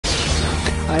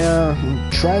I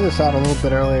tried this out a little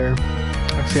bit earlier.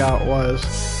 Let's see how it was.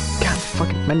 God, the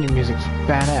fucking menu music's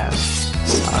badass.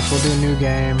 So we'll do a new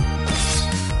game.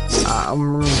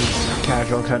 I'm really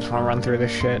casual because I just want to run through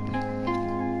this shit.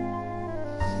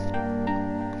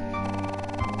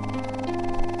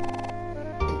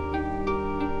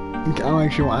 I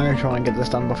actually want to get this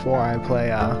done before I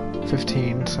play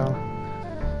 15. So,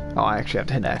 oh, I actually have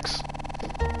to hit X.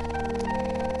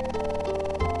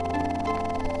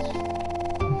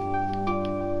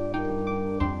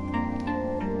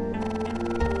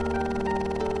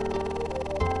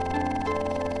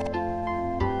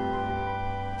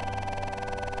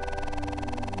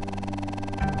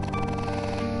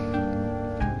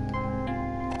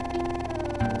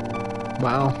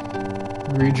 Wow,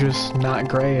 Regis, not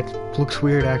gray. It looks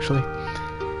weird, actually.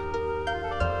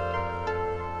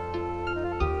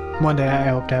 One day I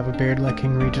hope to have a beard like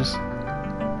King Regis.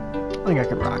 I think I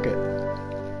could rock it.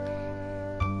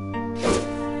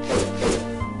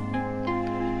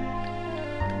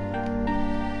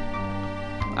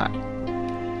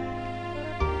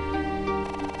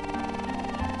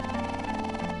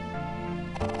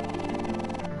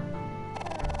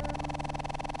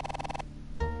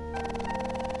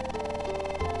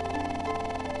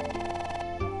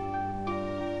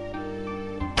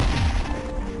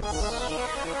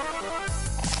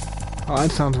 Oh,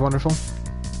 that sounds wonderful.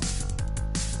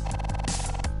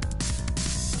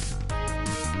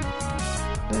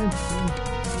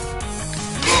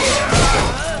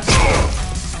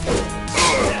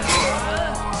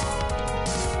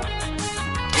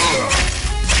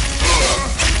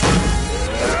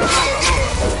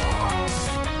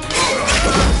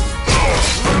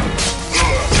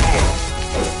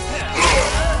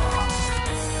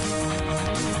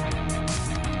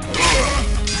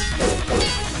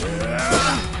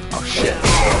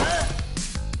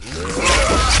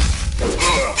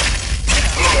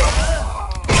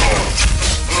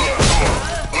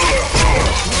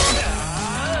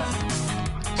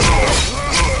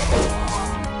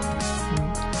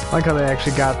 I like how they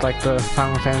actually got like the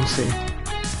Final Fantasy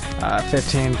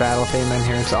 15 battle theme in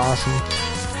here. It's awesome.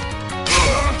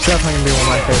 It's definitely gonna be one of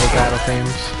my favorite battle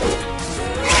themes.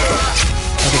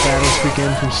 The battles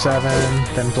begin from 7,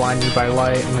 then Blinded by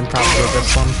Light, and then probably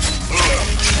this one.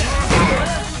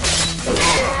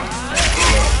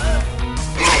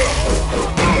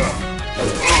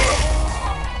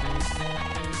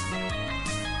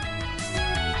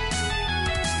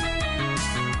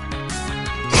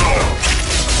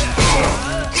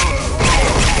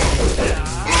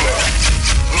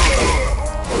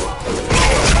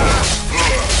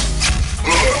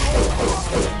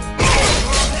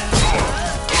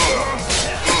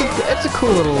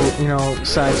 Cool little, you know,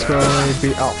 side-scrolly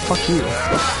beat. Oh, fuck you.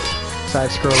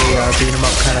 Side-scrolly beat 'em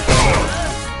up kind of thing.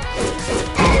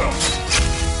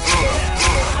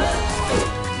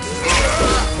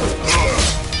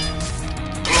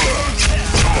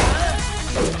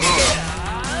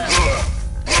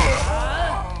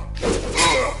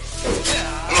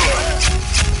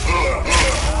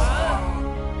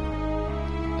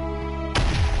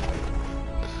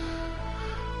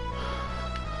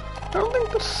 I don't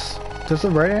think this... Does the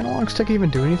right analog stick even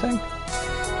do anything?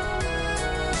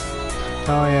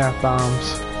 Oh yeah,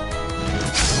 bombs.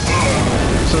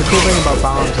 So the cool thing about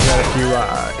bombs is that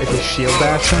if you shield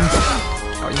bash them...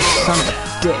 Oh, you son of a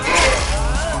dick.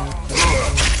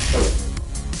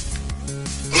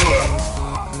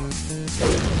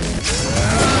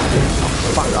 Oh,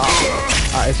 fuck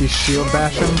off. If you shield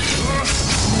bash them,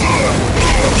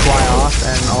 they'll fly off,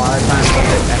 and a lot of times they'll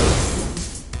hit enemies.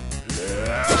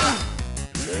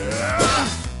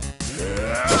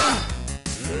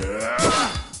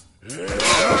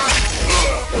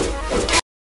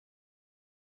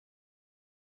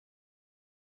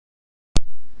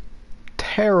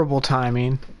 Terrible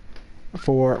timing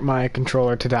for my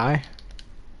controller to die.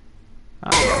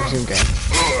 Yeah, resume game.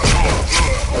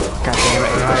 God damn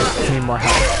it, I need more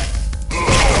help.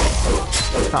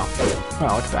 Oh,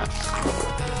 well, look at that.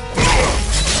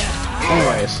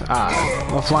 Anyways,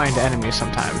 we'll fly into enemies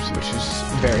sometimes, which is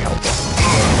very helpful.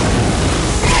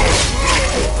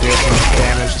 Deal some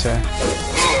damage to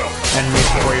enemies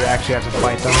before you actually have to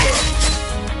fight them.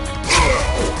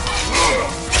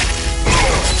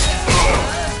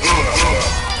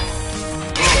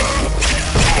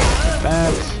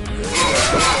 That.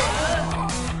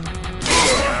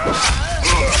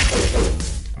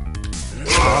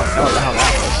 Oh, what the hell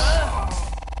that was.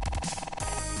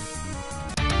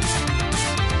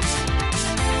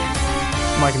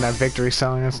 I'm liking that victory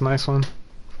selling, that's a nice one.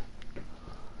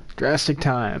 Drastic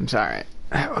times, alright.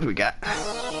 What do we got?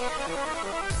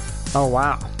 Oh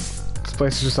wow. This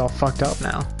place is just all fucked up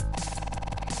now.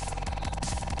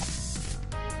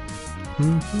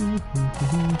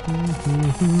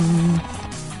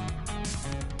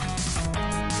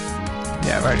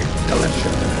 Yeah, I've already done that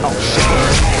shit. Oh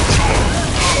shit.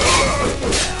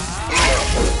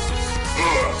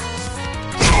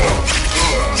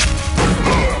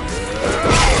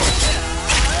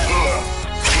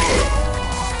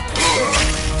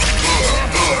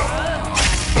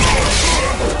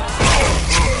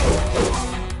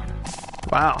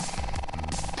 Wow.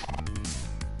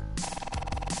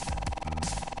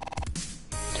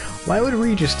 Why would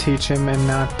Regis teach him and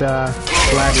not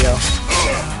Gladio?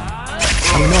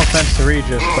 I mean, no offense to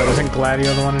Regis, but isn't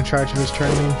Gladio the one in charge of his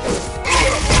training?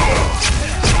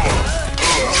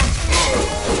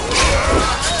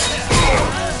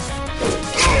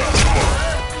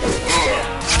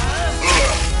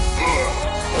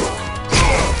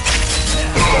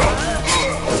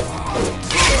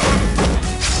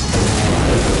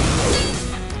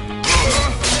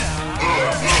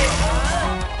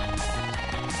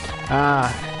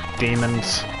 Ah,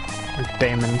 demons. Or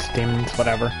demons,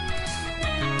 whatever.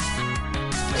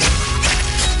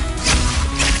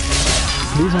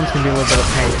 These ones can be a little bit of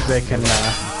pain because they can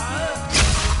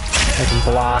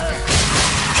block.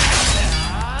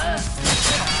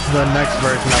 The next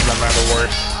version of them are the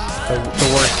worst.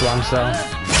 The worst ones, though.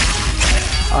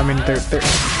 I mean, they're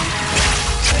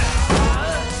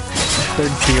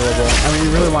dealable. I mean,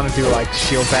 you really want to do like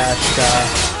shield bash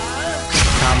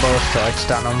combos to like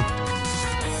stun them.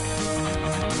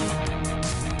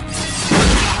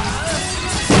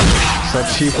 So a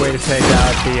cheap way to take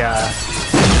out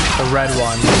the red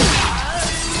ones.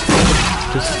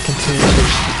 Just continue to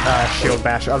shield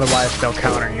bash, otherwise they'll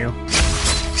counter you.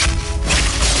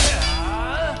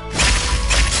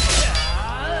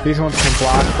 These ones can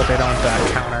block, but they don't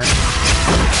counter.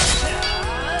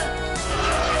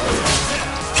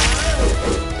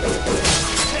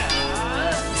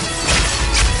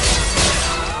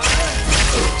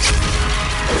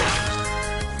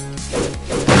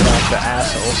 The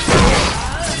assholes.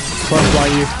 Plus, while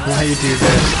you do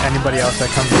this, anybody else that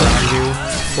comes around you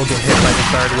will get hit by the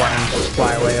third one and just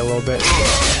fly away a little bit.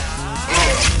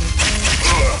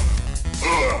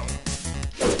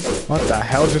 What the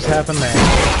hell just happened there?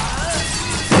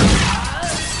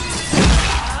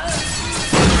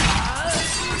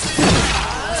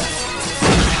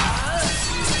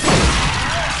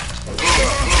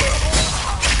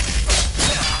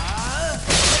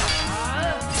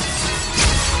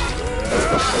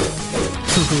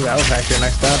 That was actually a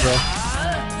nice stab, bro.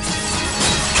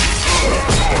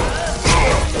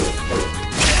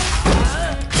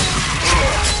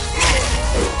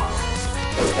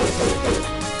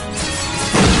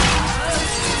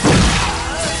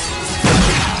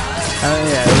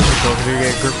 Yeah, this is cool because you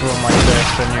get a group of them like this,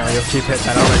 and you'll keep hitting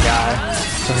that other guy,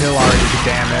 so he'll already be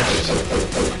damaged.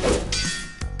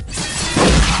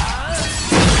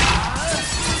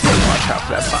 Watch out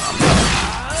for that bomb, though.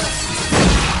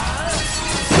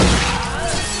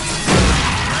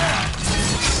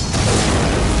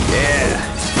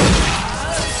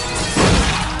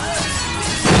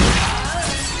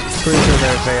 Pretty sure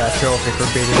there's a trophy for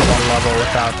beating one level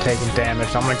without taking damage,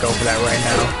 so I'm gonna go for that right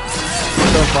now.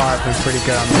 So far, I've been pretty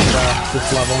good on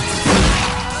this level.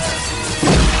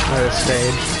 Or this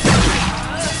stage.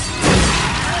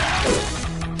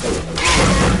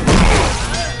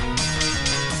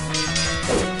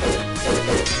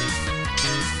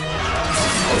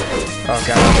 Oh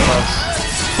god, that was close.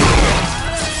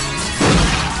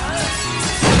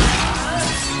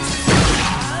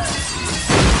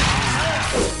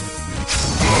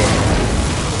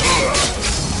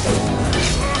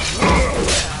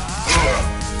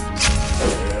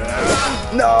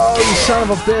 No, you son of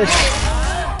a bitch!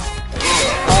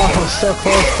 Oh, it was so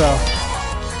close though.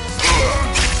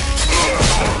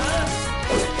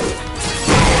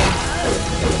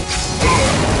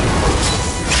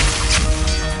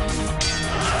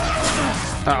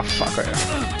 Oh, fuck it.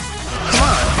 Come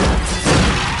on!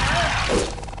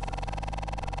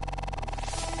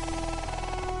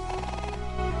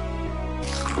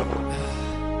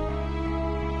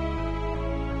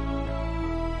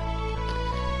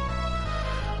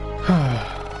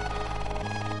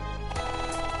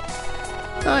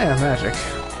 Oh yeah, magic.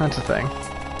 That's a thing.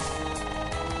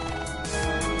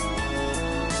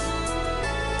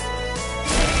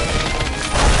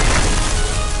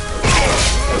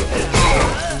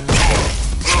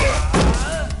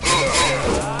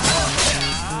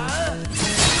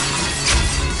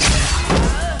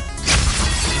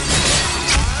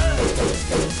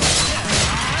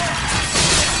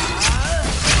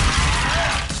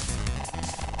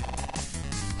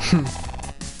 What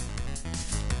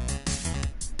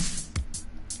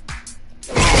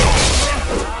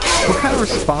kind of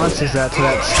response is that to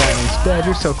that sentence? Dad,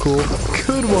 you're so cool.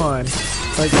 Good one.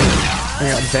 Like, you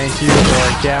know, thank you, or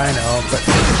yeah, I know, but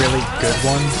really good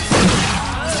one.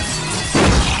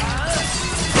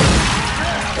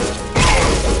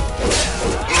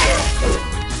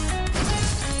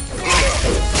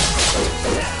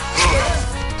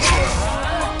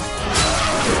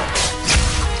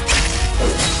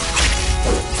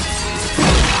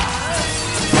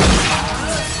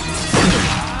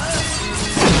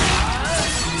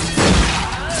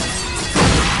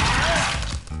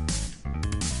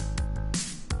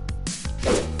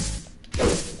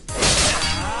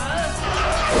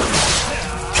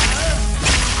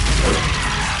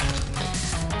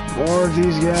 More of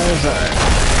these guys. Alright.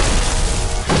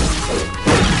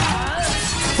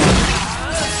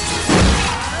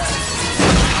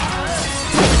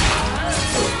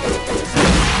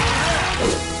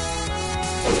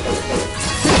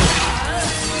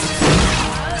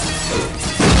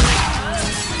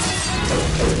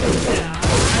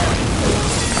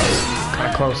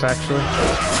 Kinda close, actually.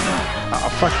 Oh,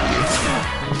 fuck you.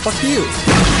 Oh, fuck you.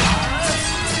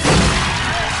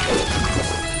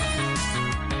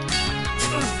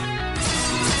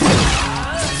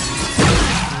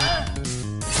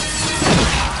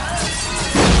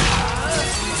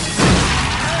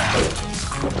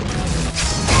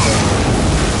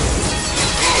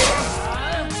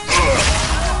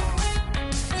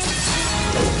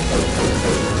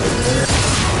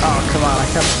 Oh, come on, I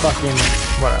kept fucking...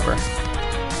 whatever.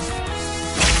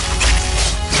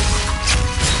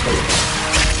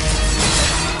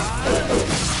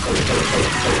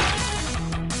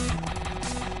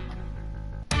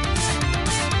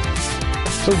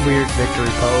 It's a weird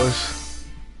victory pose.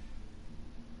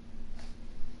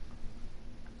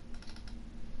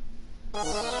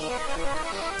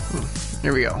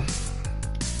 Here we go.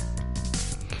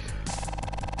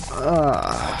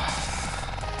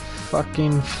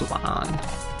 Fucking flan.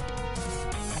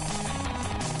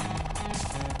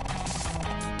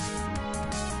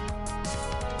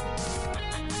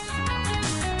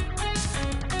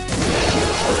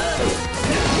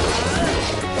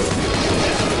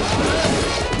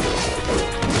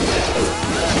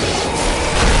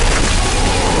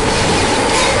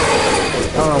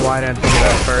 I don't know why I didn't think of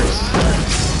that first.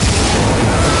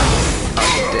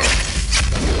 Oh, dick.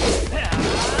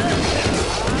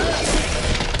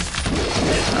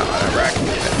 Oh, whatever, I can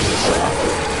finish this off.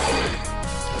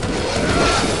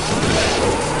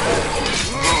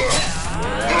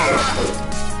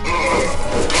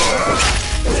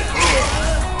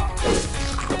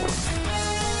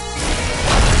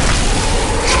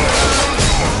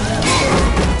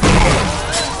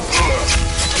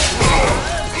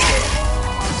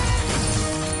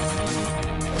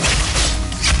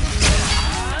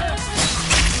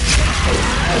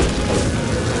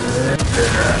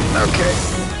 Okay.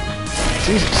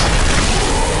 Jesus.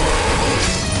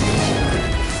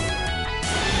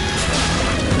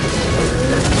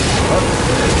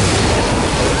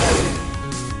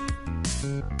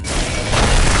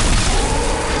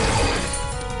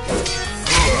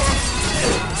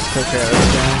 Take care of this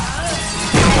guy.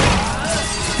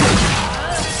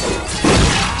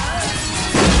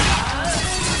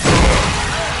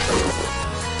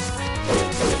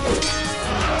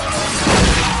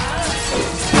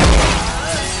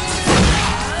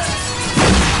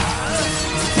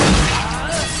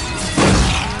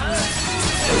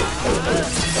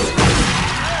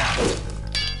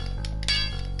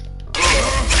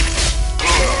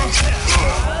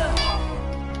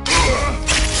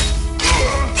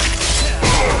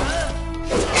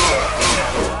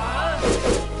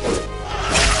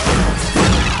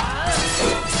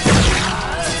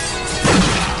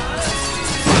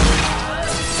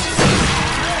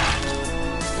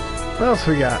 What else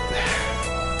we got?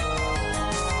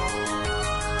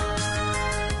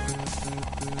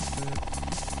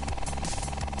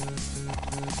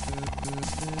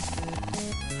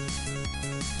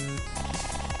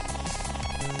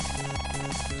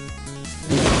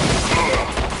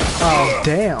 Oh,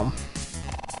 damn.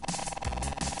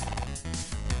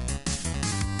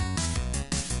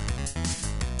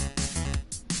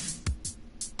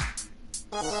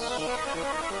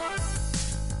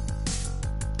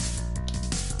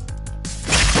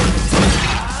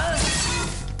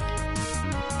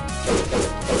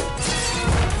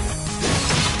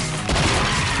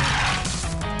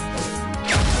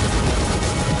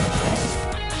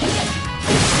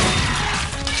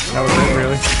 That was it,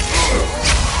 really?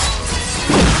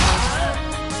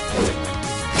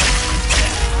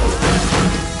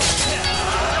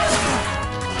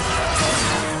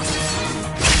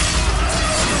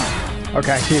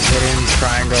 Okay, I keep hitting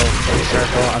triangle and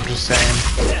circle, I'm just saying.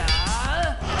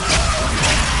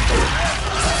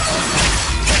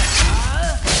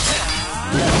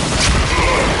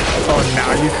 Oh,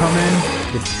 now you come in?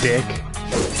 You dick.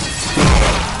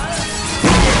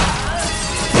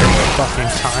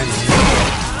 Fucking timing.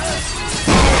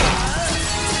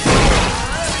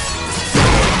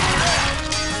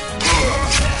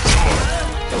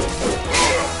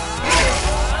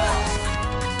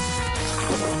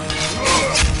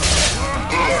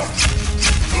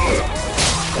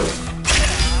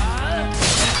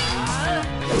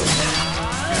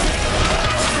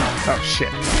 Oh shit.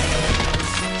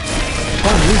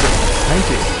 Fun music. Thank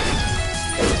you.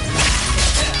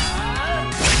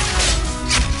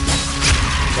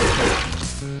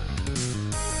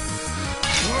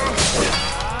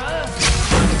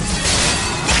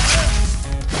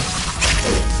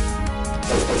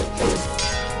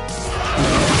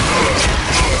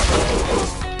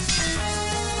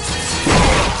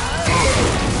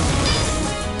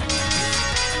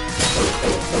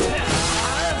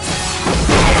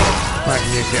 I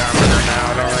can use the armor now,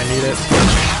 I don't really need it.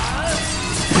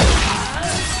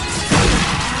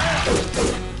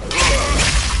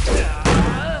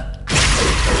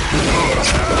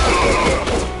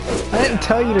 I didn't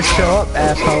tell you to show up,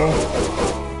 asshole.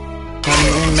 I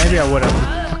mean, maybe I would have.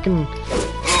 Fucking...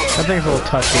 that thing's a little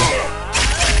touchy.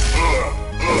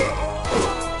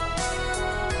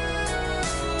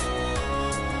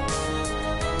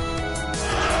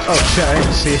 Oh shit, I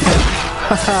didn't see it.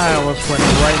 I almost went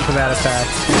right into that attack.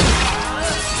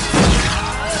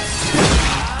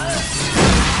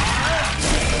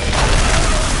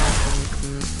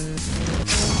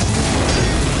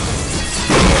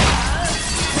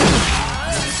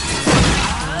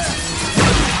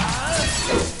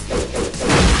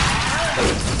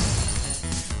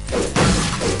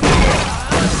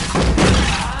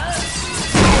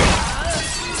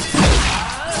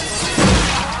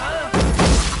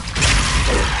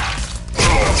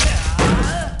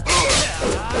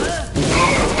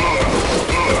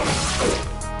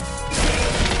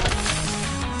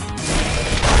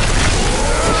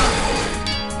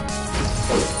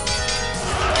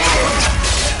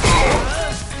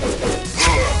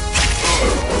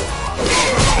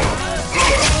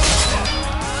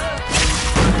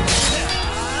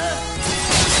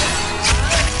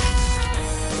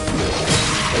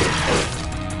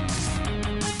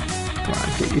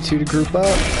 Get you two to group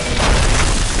up.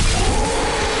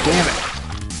 Damn it.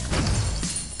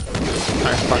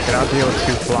 Alright, fuck it. I'll deal with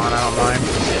two flan, I don't mind.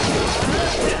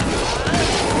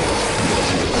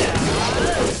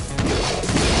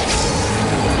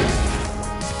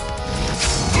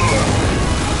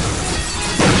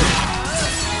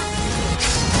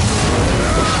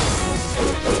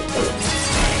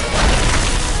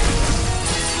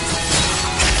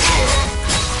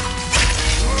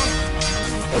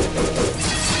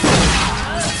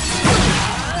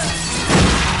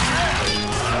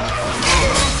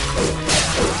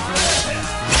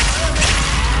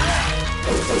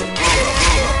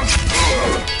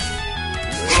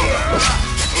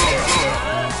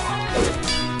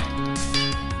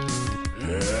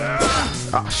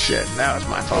 Oh shit, that was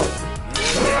my fault.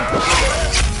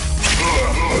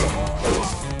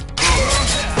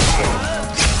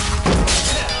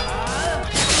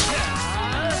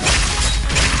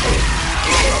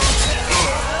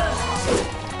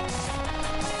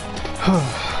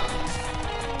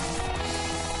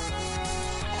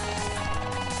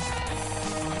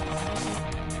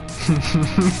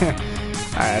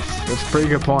 Alright, that's a pretty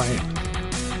good point.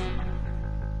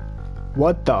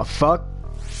 What the fuck?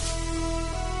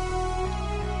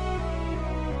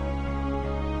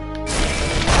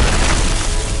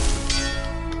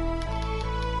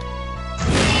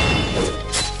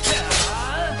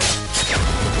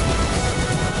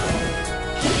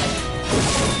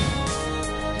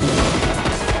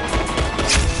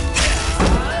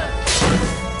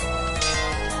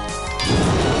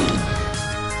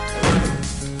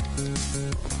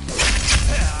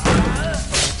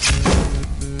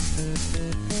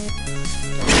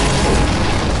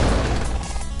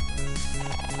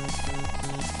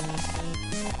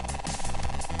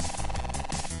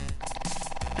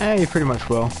 You pretty much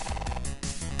will. Let's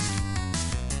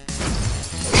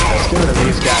get rid of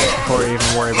these guys before you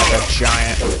even worry about that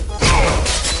giant.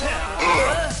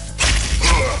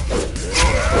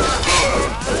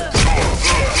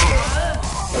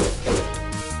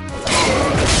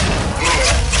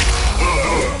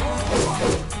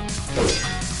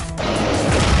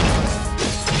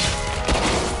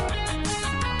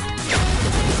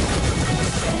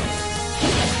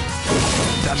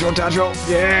 Dodge roll, dodge roll.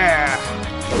 Yeah!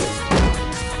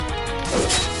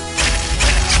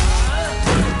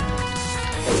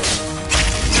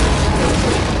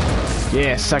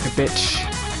 Yeah, suck it, bitch.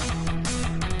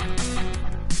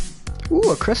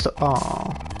 Ooh, a crystal.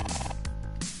 Aww.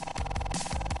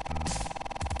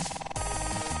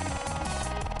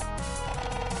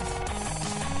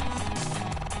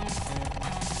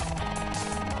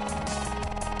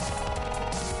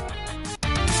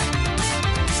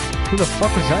 Who the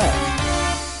fuck was that?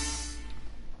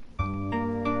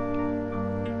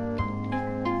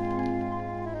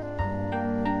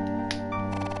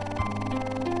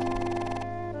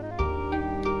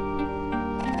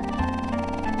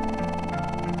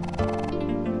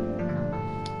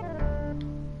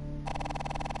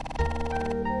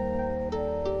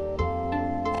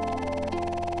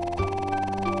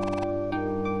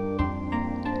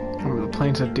 Oh, the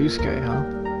plains of Duske, huh?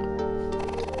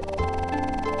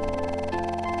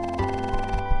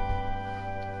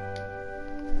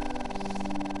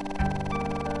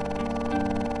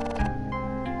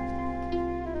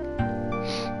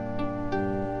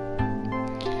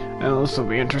 Oh, this will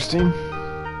be interesting.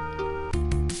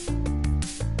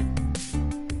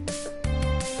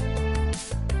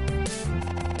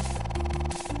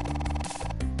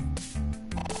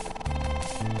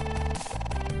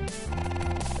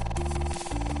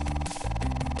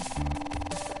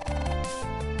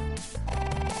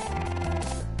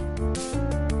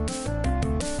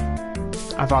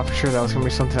 I thought for sure that was gonna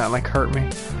be something that like hurt me.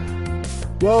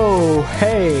 Whoa,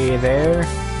 hey there.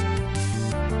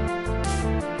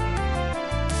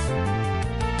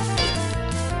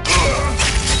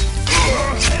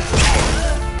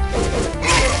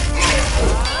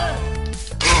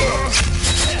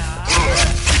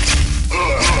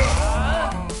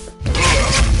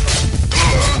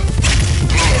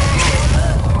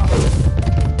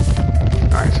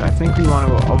 Alright, so I think we want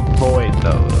to avoid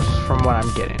those from what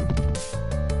I'm getting.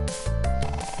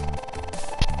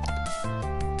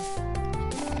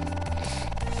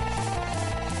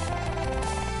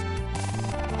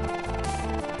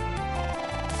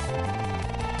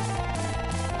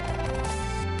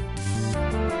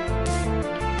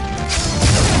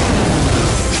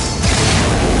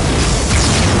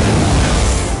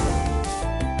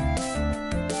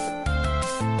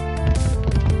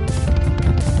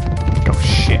 Oh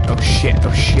shit,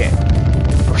 oh shit.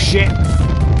 Oh shit.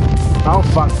 Oh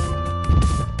fuck.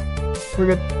 We're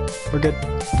good. We're good.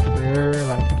 We're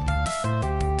alive.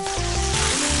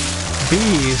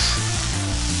 Bees.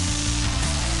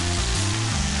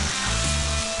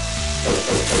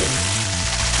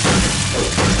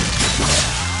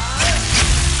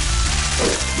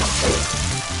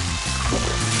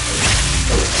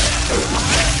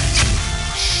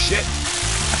 Shit.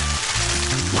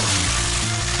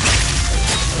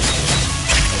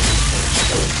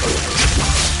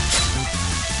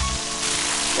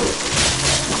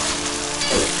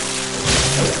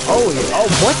 Oh,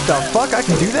 what the fuck? I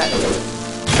can do that?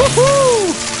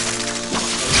 Woohoo!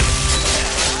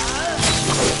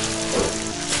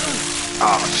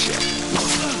 Oh, shit.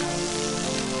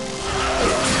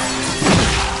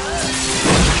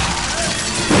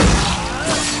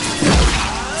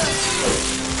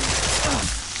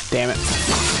 Damn it.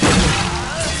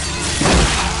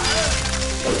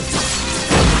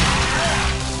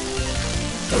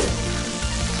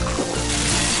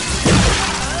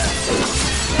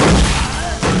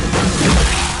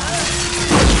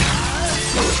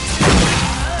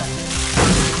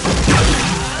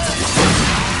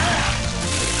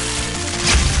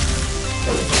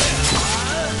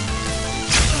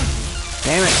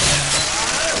 Damn it.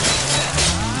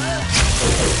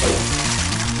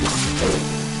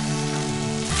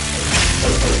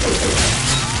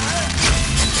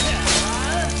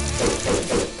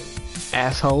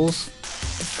 Assholes.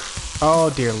 Oh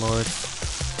dear lord.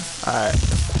 Alright.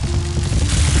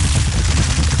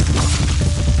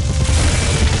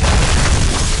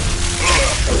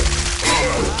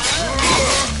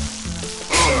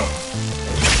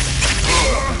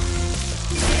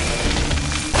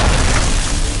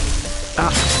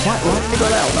 What? Why did they go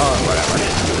down? Oh, whatever.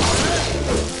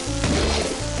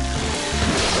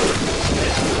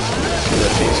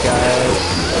 Look at these guys.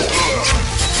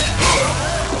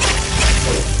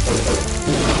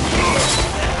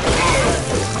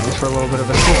 Thanks for a little bit of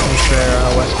assistance there,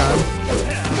 Westcon.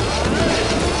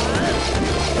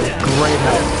 Great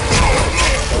help.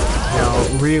 You know,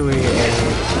 really a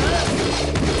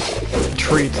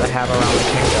treat to have around the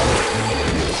kingdom.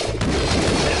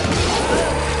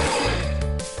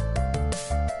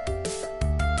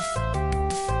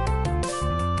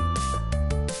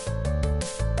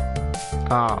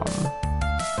 Is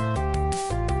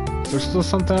there still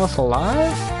something else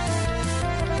alive?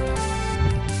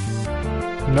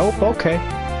 Nope, okay.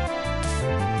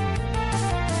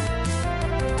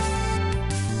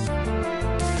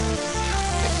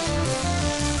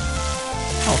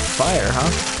 Oh, fire, huh?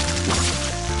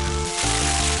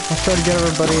 Let's try to get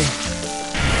everybody.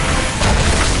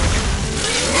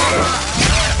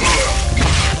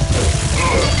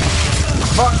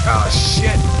 Fuck! Oh,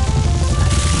 shit!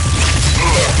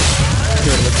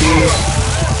 Here, the bee.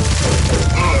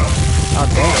 Oh,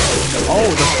 damn. Oh,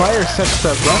 the fire sets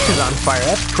the brushes on fire.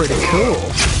 That's pretty cool.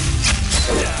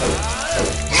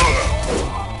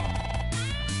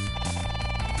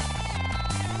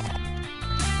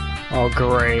 Oh,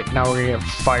 great. Now we're gonna get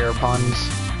fire puns.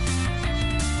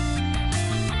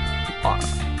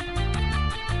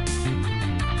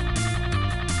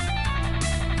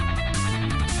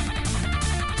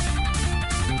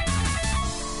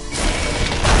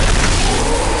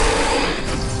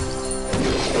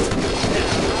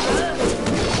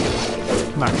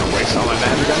 I'm not gonna waste all my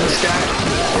magic on this guy.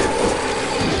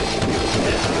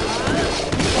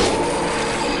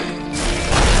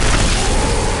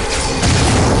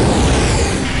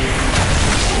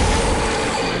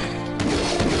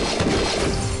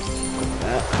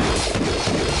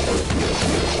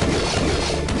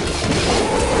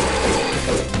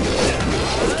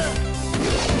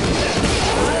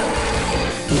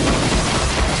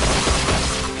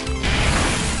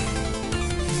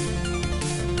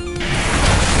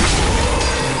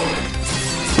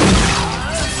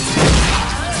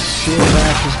 Shit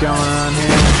match is going on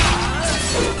here.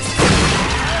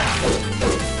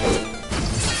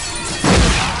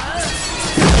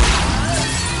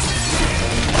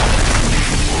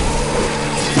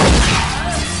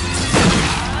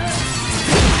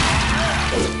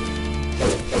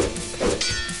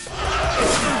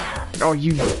 Oh,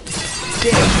 you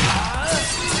dick!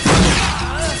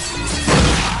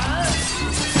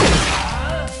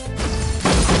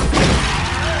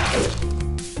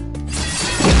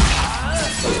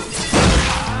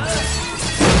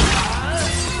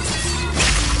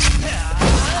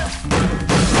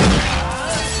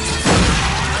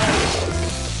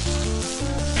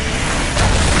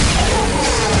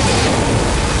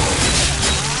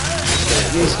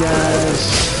 These guys.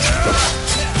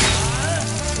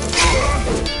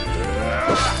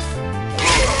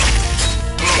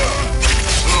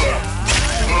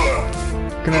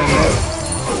 Gonna admit,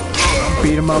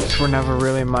 beat 'em ups were never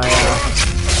really my forte.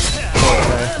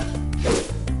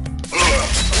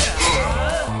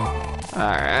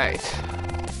 Alright.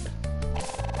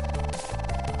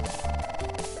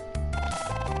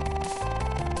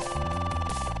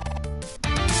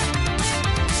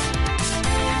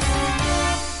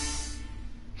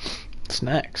 What's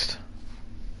next?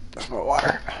 There's more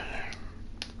water.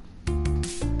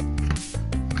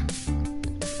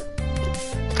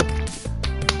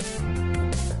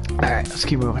 Alright, let's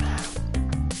keep moving.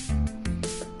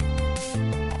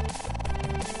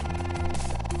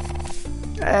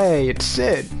 Hey, it's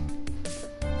Sid.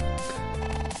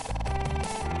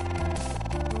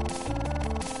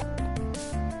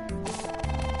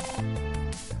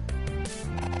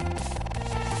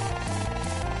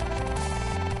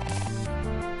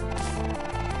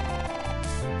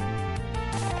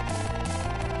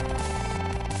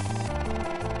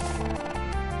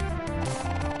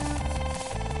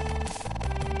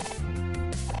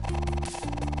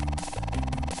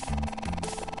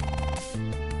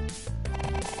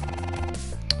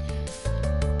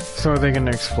 So are they gonna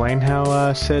explain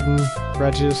how Sid and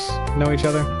Regis know each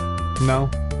other? No?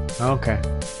 Okay.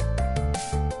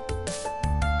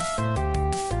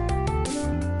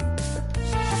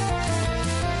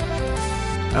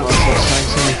 That looks like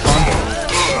something fun.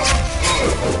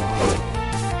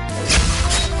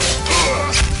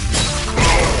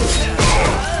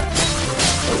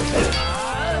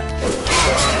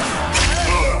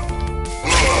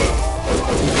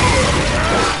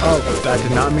 Oh, I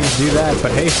did not mean to do that,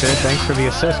 but hey Sid, thanks for the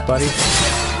assist, buddy.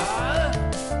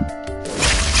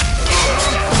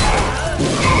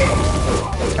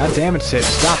 God damn it, Sid,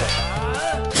 stop it.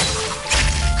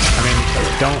 I mean,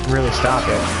 don't really stop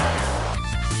it.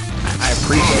 I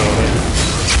appreciate it.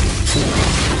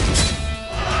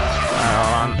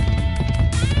 Hold on.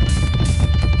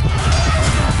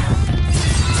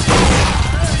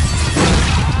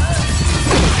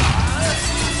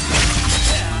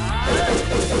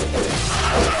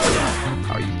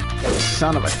 Oh, you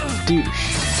son of a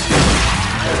douche.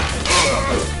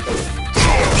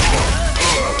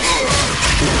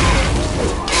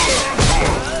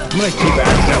 I'm gonna keep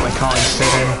accidentally calling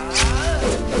Sid in.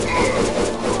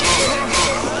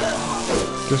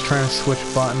 Just trying to switch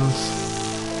buttons.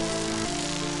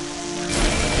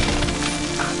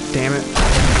 Ah, damn it.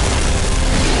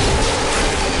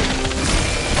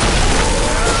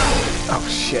 Oh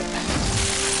shit.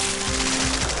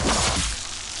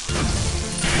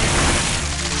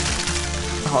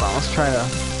 Hold on, let's try to...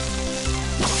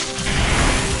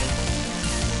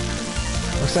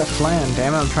 Where's that flan?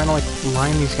 Damn it, I'm trying to like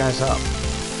line these guys up.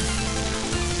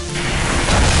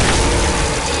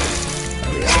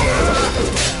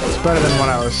 It's better than what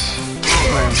I was...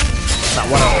 Well, not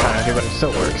what I was trying to do, but it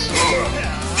still works.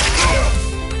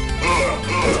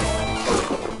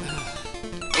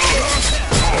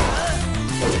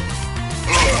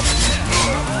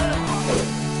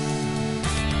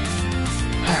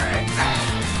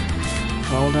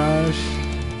 Dodge.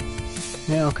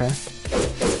 Yeah, okay.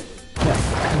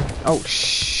 Yeah. Oh,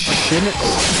 shit.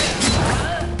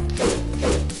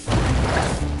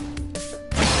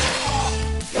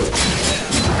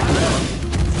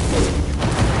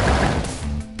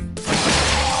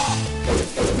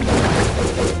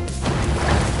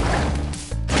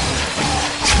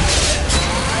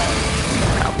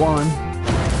 Got one.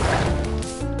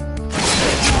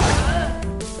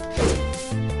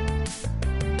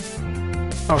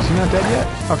 Oh, is he not dead yet?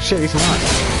 Oh shit, he's not.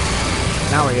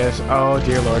 Now he is. Oh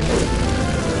dear lord.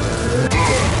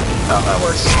 Oh, that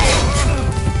works.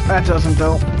 That doesn't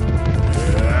though.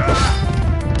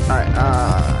 Alright,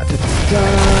 oh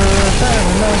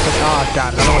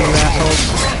god, another one of you assholes.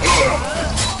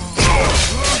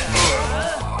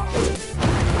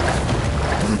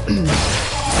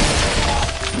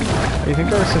 You think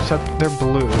they're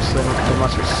blue, so there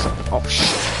must be some... Oh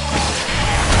shit.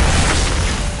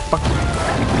 Fuck you.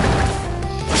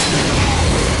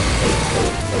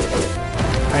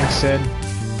 Thanks, Sid.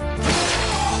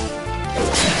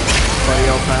 Buddy,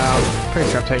 old pal. Pretty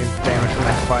sure I'm taking damage from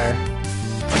that fire.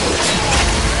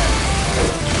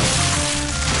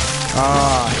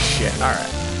 Oh, shit. Alright.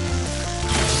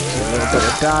 A little bit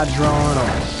of dodge rolling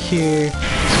over here.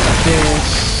 Like this.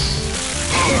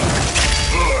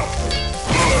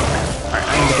 Alright, I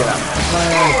need to get out of that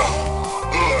fire.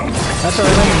 That's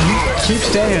alright, you keep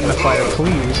staying in the fire,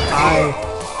 please.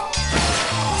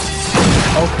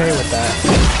 Okay with that.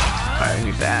 I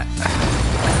need that.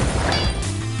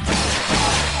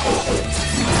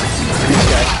 These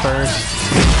guys first.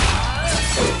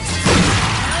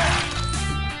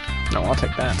 No, I'll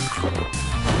take that.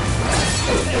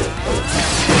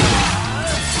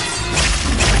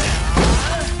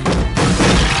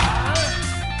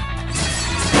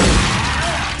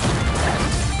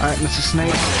 Alright, Mr.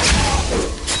 Snake.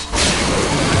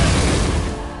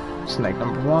 Snake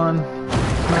number one.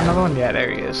 Is there another one? Yeah,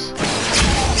 there he is.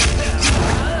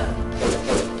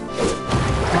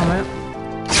 Come on, man.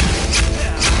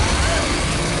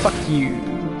 Fuck you.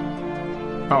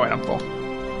 Oh, wait, I'm full.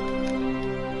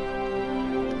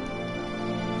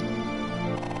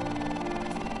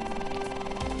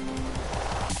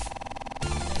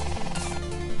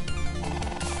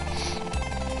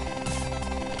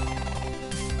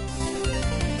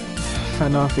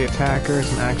 Fend off the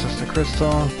attackers and access the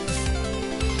crystal.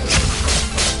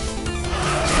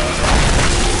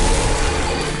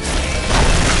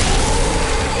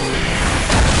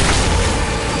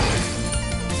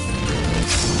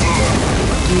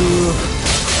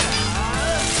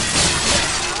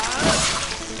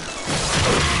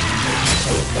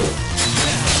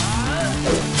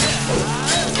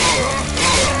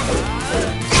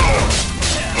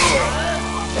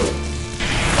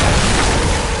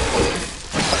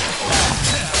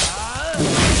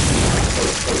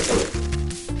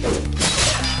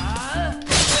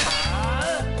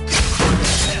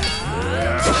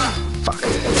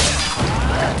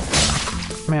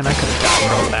 Man, I could have gotten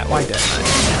rid of that. Why didn't I?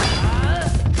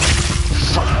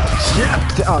 Fuck. Yeah.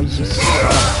 Oh, you son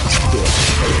of a bitch.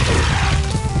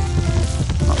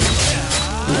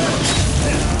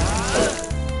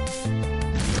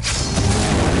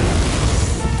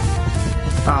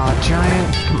 Aw,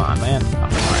 giant. Come on, man.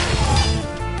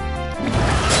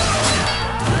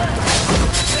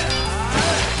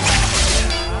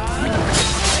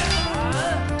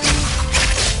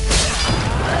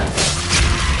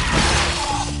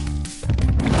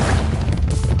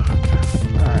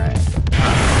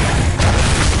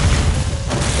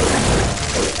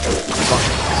 Oh,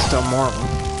 still more of them.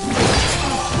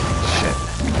 Shit.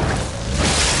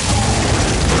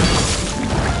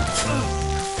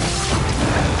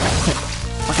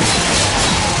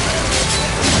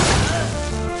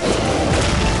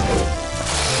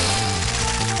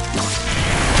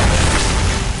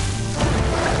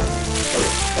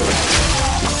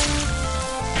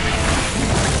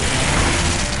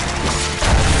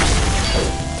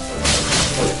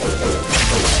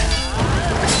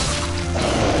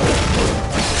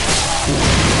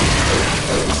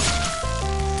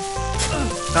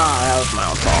 Ah, that was my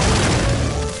own fault.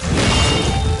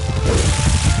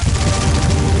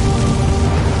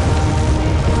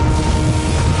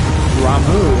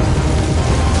 Ramu.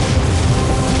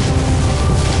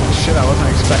 Shit, I wasn't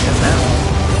expecting that one.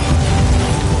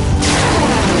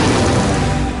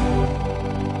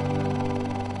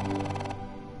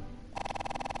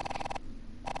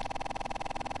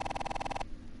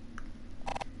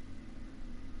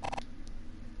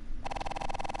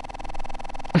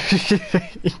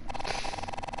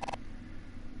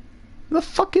 The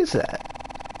fuck is that?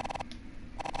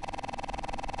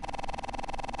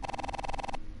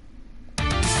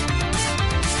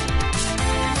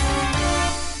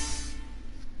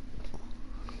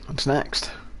 What's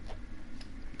next?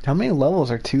 How many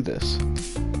levels are to this?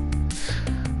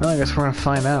 Well, I guess we're gonna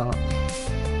find out.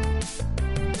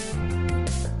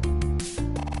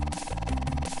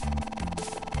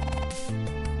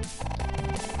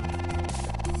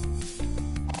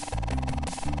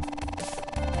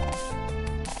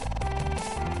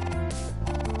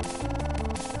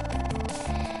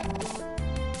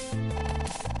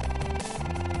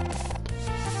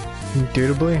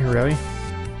 Indubitably? Really?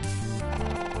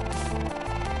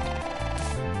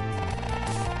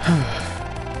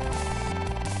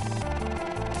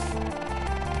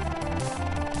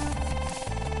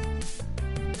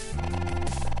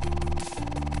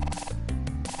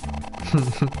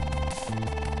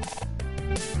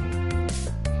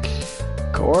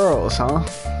 Corals, huh?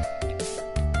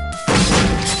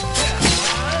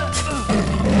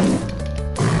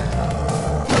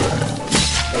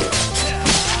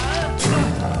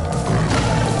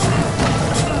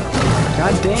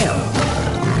 God damn.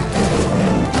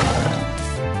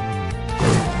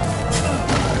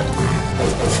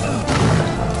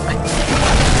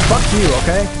 Fuck you,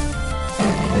 okay?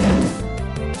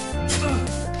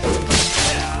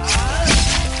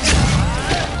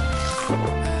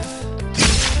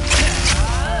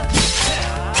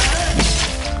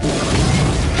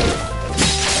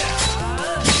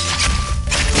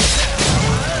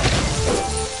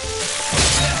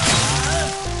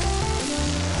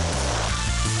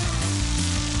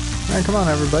 Alright, come on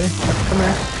everybody. Come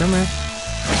here, come here.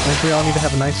 I think we all need to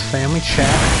have a nice family chat.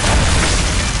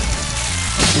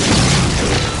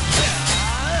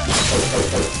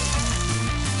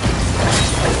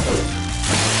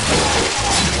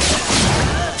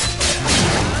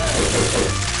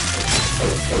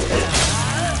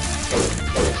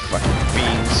 Fucking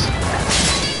beans.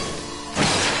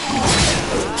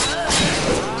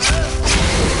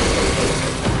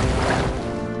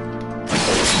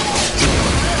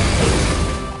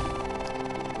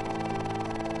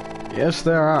 Yes,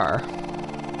 there are.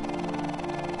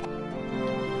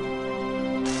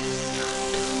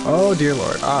 Oh, dear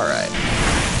Lord. All right.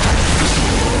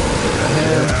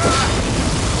 Him.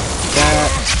 That.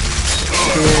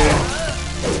 Here.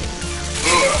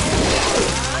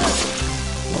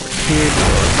 Over here. Do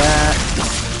that.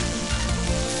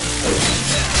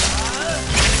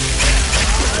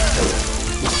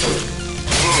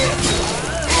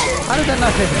 How did that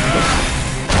not hit me?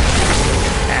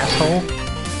 Asshole.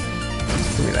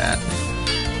 Give me that.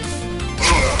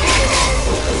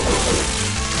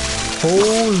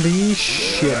 Holy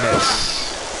shitness.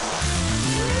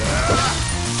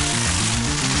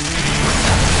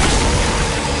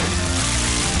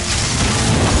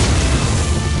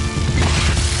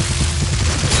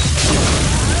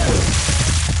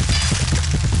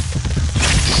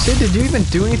 Sid, did you even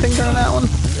do anything during that one?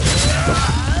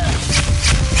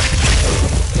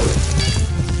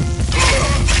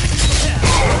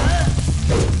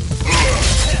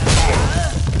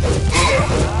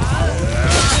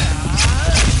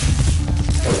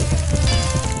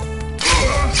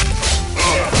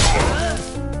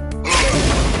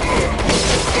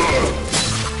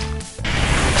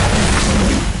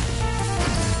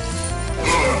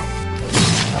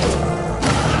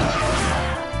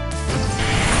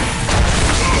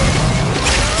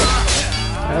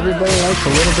 Everybody likes a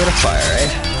little bit of fire, eh?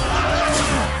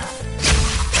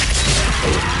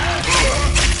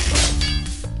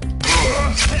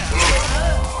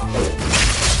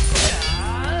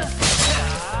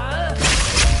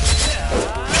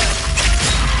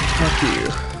 Fuck you.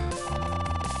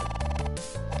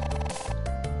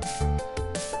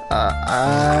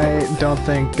 I don't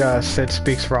think Sid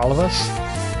speaks for all of us.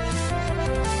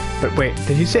 But wait,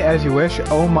 did he say as you wish?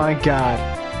 Oh my god.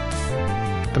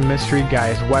 The mystery guy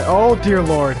is white. Oh dear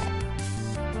Lord.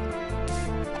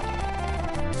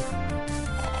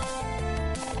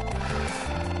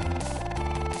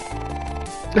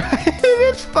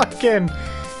 It's fucking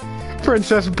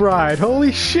Princess Bride.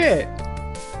 Holy shit.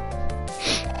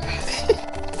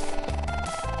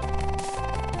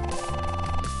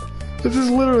 This is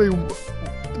literally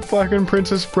fucking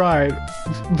Princess Bride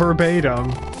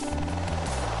verbatim.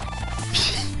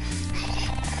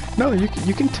 No,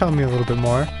 you can tell me a little bit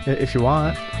more if you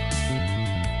want.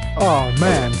 Oh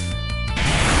man,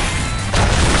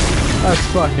 that's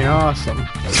fucking awesome.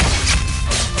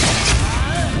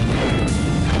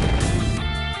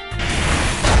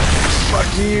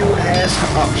 Fuck you, ass.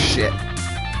 Oh shit.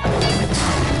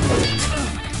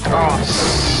 Oh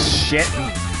shit.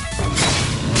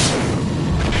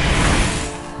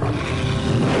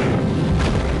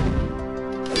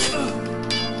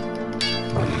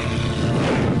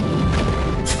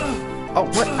 Oh,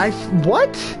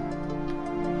 what?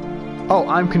 Oh,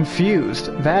 I'm confused.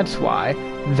 That's why.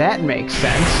 That makes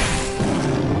sense.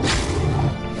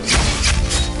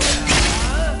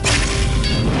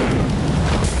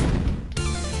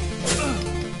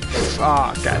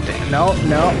 Oh, goddamn. No,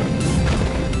 no.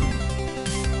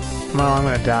 No, I'm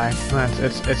gonna die.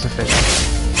 It's official.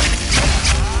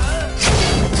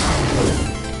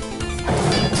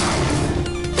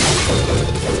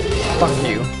 Fuck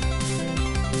you,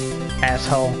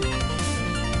 asshole.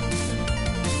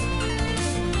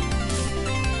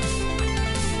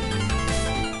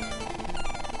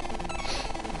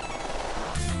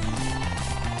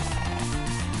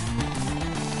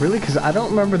 Really? Because I don't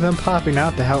remember them popping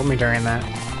out to help me during that.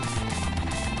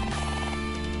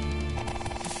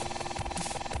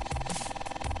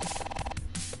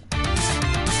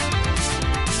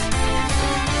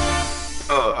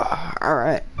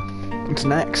 Alright. What's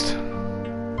next?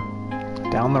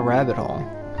 Down the rabbit hole.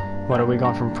 What are we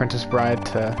going from Princess Bride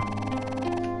to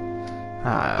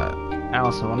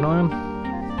Alice in Wonderland?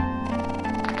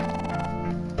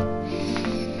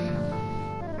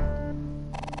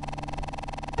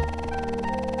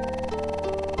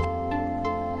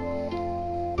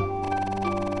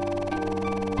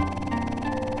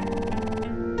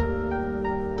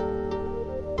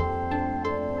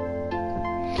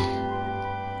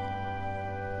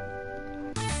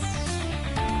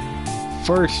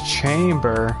 First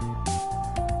chamber.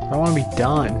 I want to be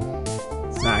done.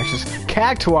 Nah, it's just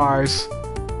cactuars.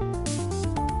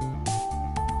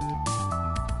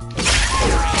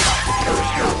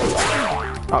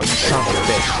 Oh, you son of a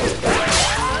bitch.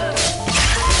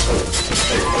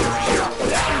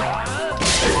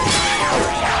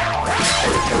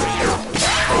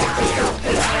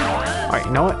 Alright,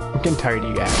 you know what? I'm getting tired of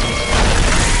you guys.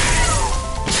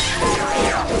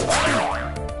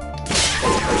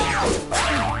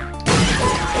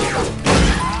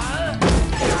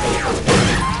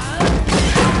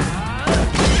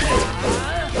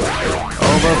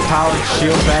 Overpowered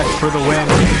shield bash for the win.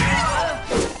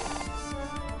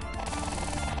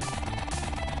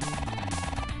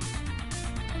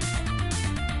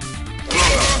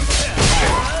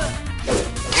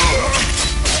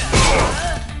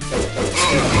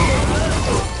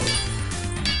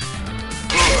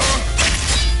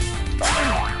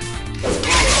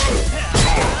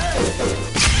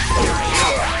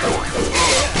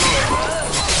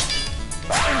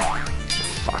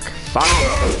 Fuck.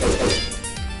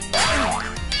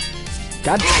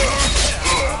 God. I'm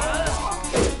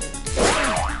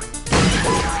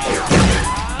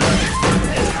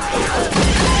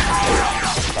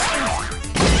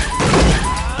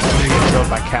gonna get killed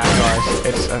by cactuars.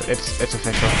 It's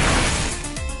official.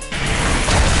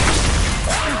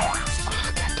 Oh,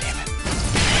 God damn it.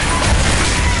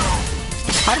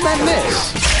 How did that miss?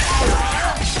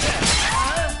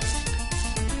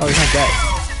 Oh, he's not dead.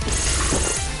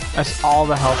 That's all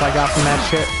the health I got from that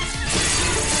shit.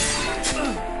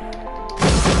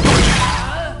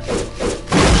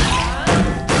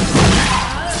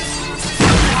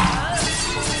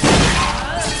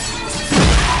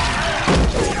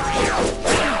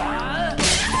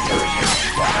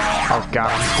 Oh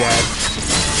god, I'm dead.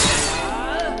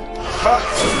 Fuck.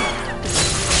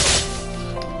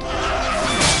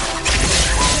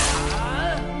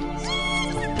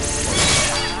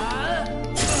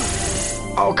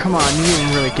 Oh, come on, you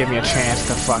didn't really give me a chance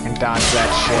to fucking dodge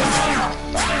that shit.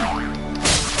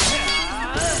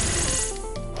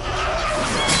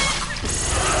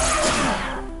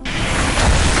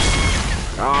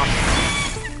 Oh.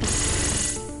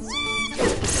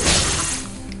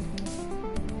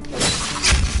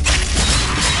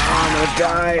 I'm gonna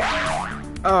die.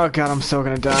 Oh god, I'm so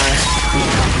gonna die.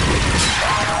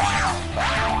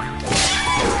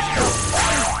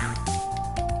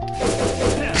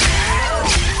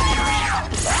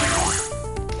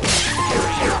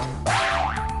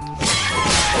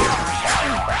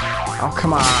 Oh,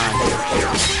 come on.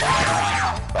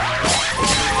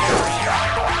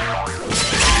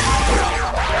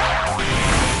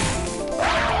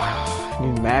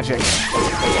 magic.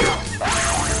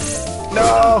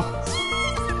 No!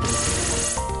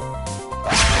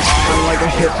 I'm like a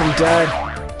hit from dead.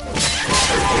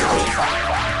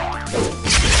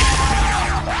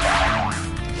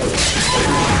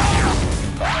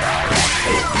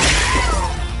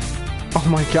 Oh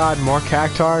my god, more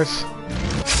cactars?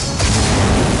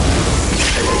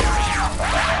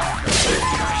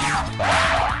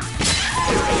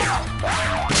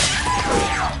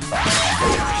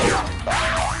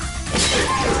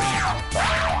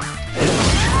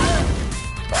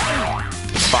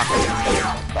 Fuck.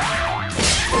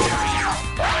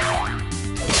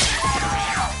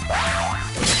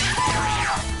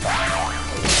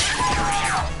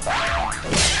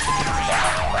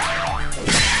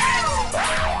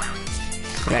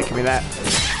 Yeah, give me that.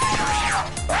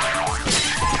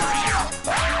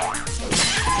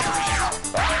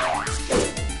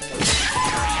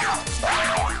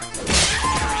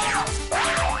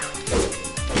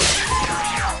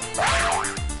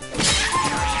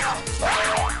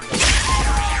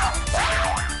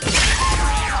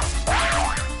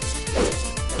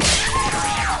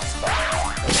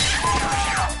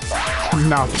 I'm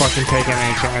not fucking taking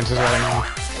any chances right now.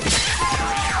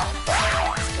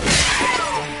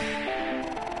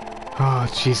 Oh,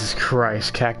 Jesus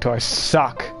Christ, cacti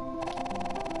suck.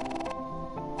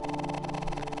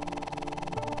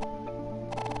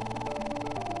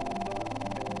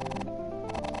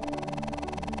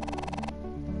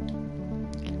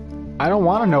 I don't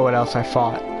want to know what else I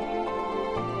fought.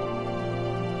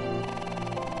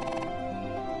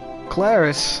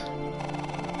 Claris.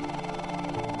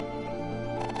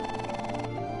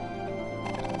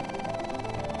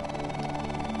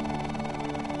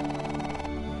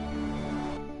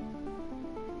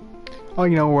 Oh,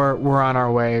 you know, we're on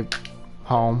our way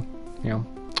home. You know,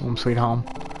 home sweet home.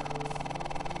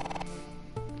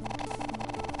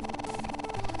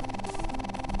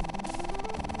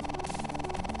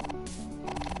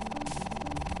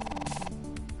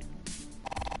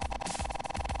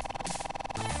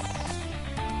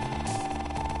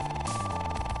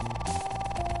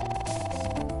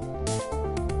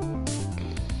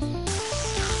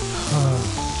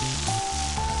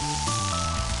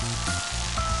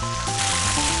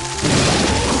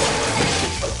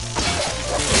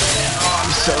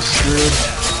 So screwed.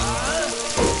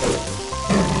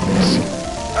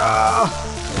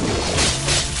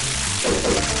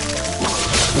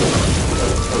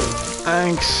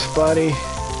 Thanks, buddy.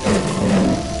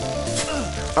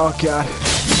 Oh god.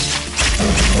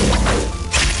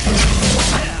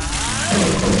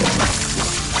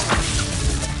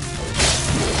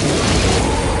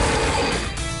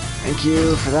 Thank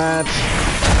you for that.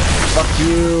 Fuck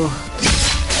you.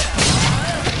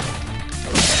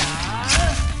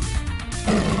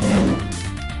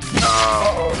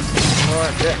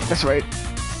 Yeah, that's right.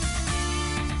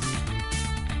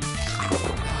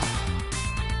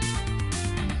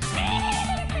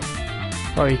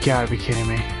 Oh, you gotta be kidding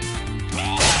me.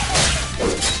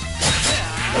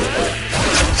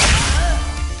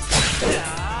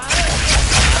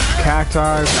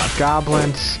 Cactars, not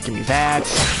goblins. Give me that.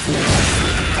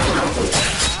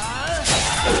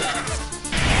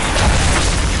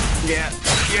 Yeah,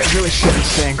 you guys really shouldn't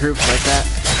stay in groups like that.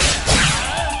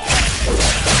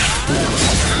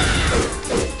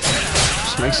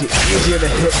 Just makes it easier to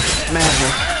hit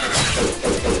magic.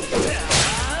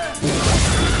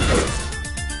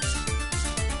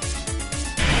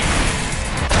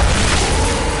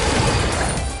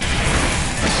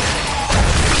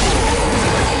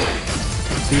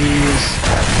 These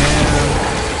him.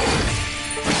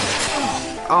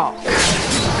 Oh,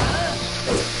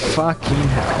 fucking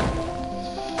hell.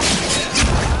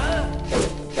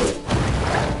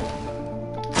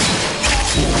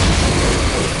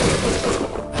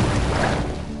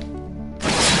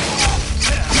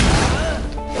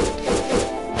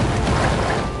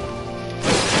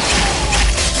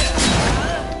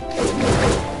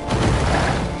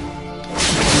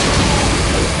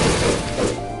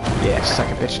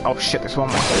 Second bitch. Oh shit, there's one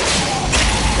more.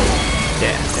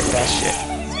 Yeah, take that shit.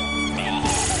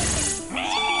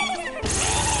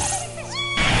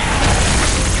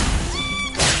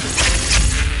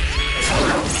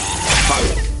 Fuck.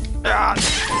 Ah.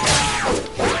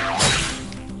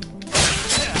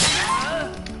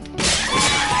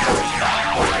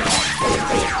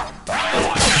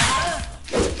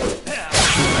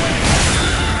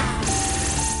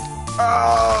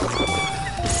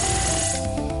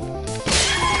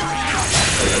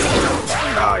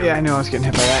 Oh yeah, I knew I was getting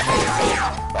hit by that.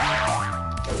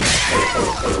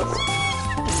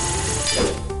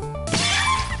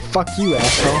 Fuck you,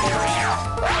 asshole.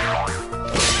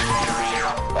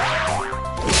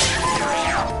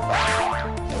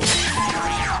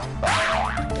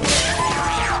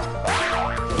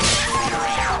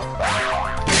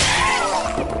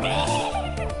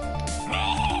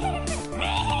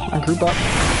 on, group up.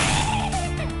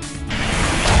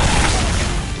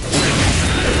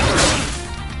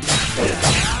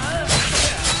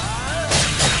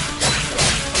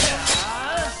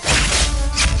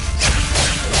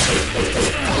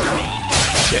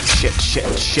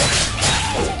 Shit.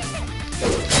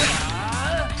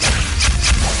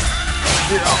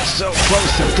 You're all so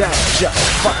close to death. Just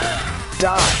fucking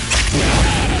die.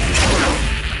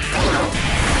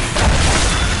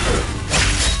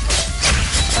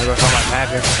 I go for my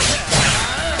magic.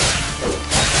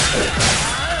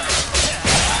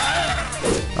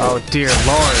 Oh dear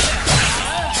Lord.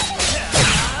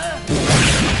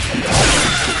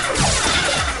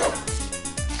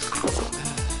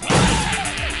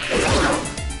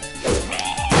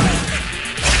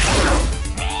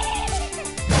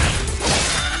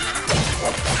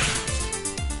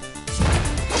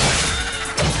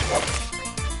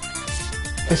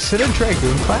 Is Sid and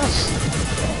Dragoon class?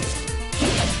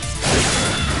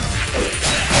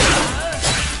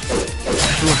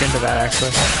 Look into that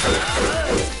actually.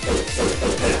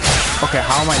 Okay,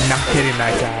 how am I not hitting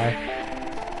that guy?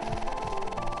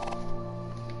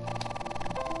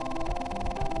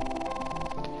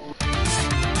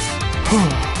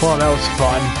 Well, that was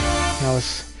fun. That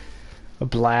was a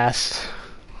blast.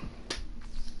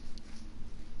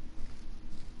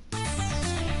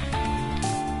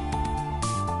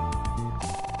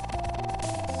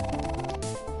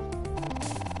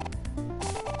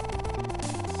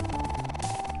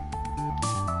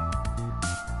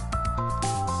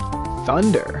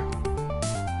 Thunder.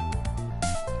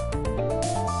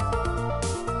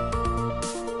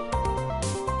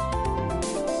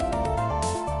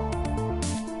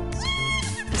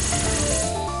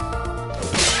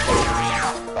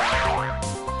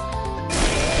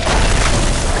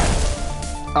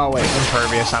 Oh wait,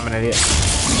 impervious, I'm an idiot.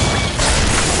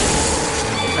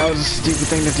 That was a stupid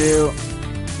thing to do.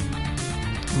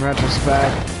 In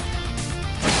retrospect.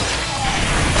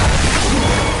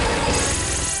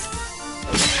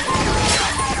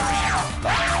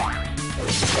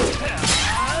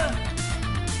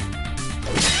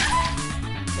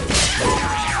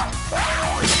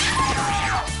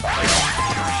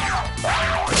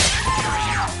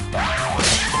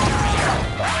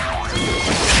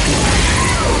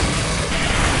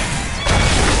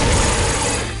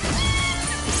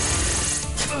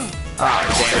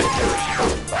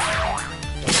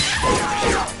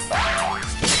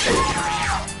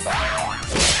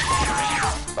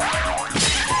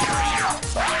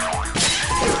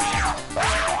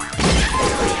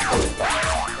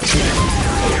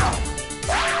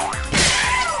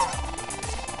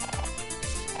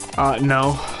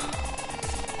 No.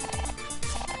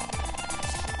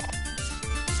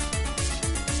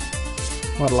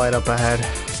 What light up ahead?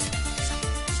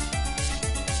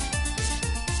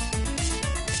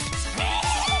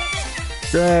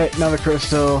 Great, another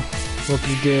crystal. What do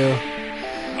you do?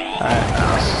 Alright,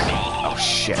 oh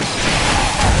shit.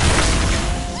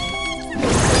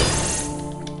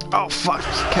 Oh fuck,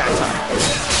 there's a cacti.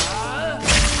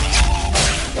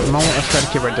 For the moment, let's try to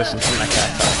keep our distance from that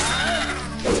cacti.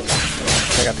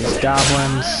 I got these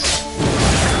goblins.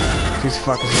 These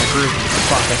fuckers in the group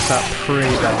fuck us up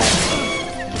pretty bad.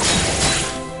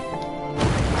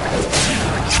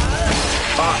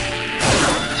 Fuck.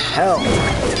 Hell.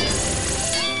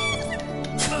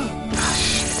 Ah,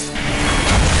 shit.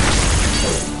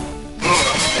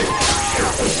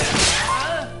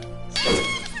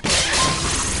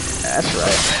 That's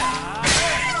right.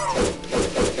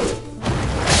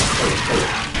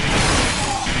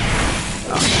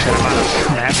 I'm out of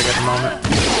magic at the moment.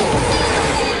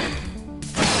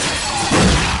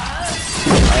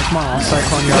 Alright, come on, I'll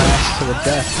cyclone your ass to the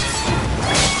death.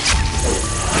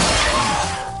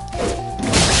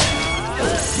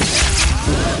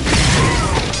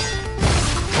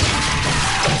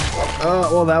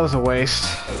 Well, that was a waste.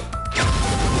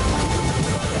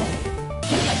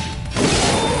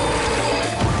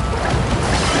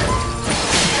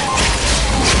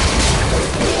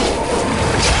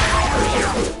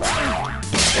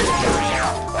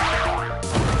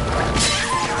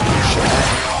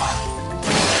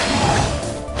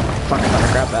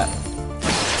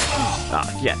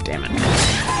 Yeah, damn it.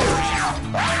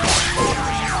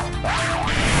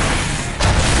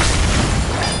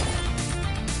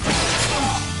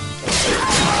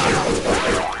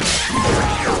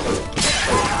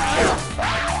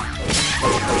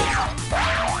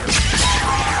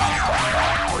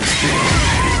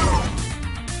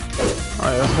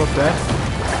 Alright, let's look that.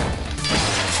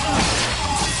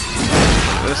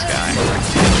 This guy.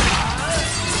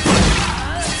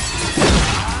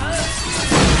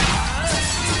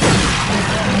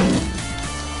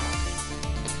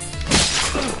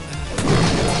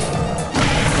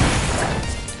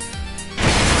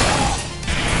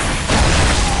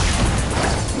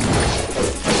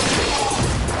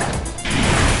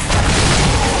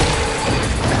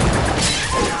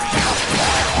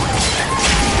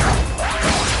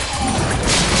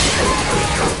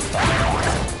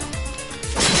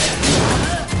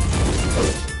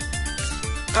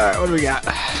 Alright, what do we got?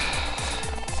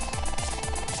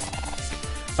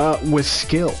 With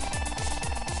skill.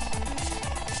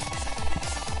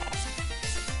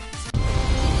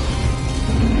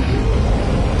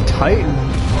 Titan.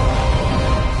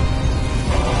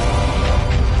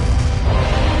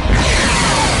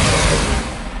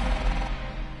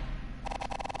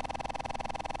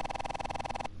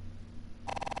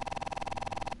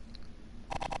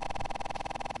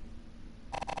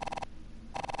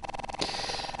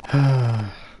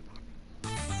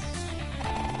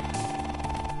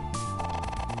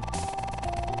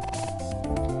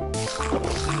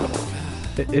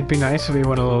 It'd be nice if we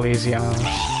went a little easy on him.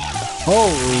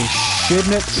 Holy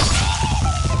shitnits.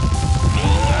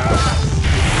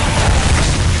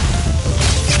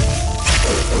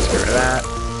 Let's get rid of that.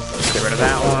 Let's get rid of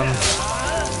that one.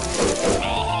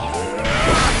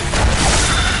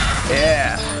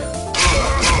 Yeah.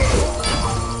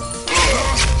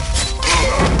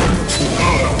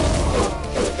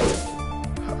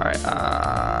 Alright,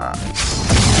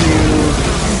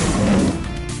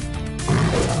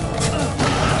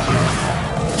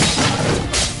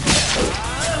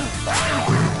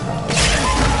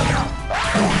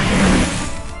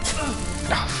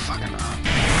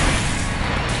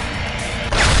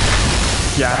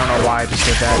 yeah, I don't know why I just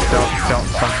did that. Don't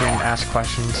fucking ask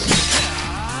questions.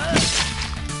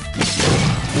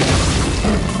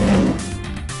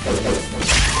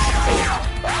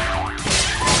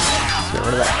 Get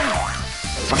rid of that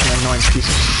fucking annoying piece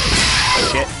of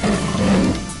shit.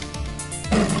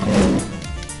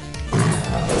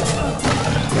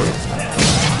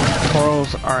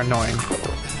 Corals are annoying.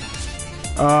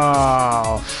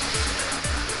 Oh,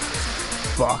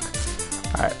 fuck.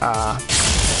 Alright,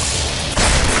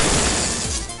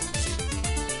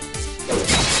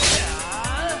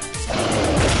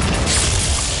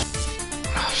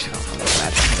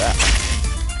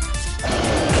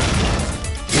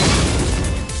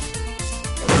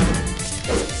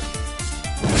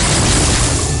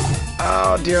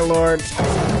 oh dear Lord.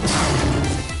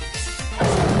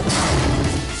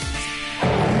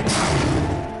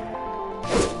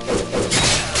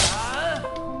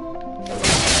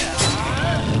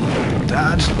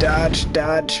 Dodge, dodge,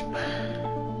 dodge.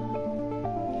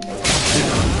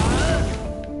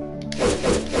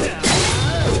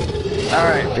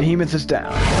 Alright, Behemoth is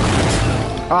down.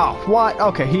 Oh, what?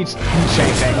 Okay, he's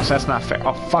changed angles, that's not fair.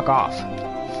 Oh, fuck off.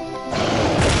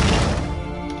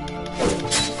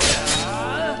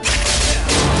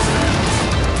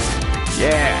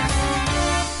 Yeah.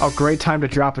 Oh, great time to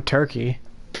drop a turkey.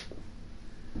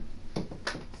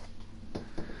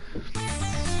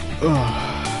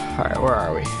 Alright, where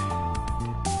are we?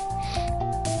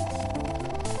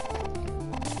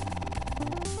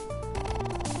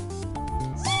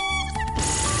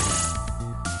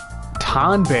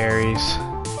 Tonberries.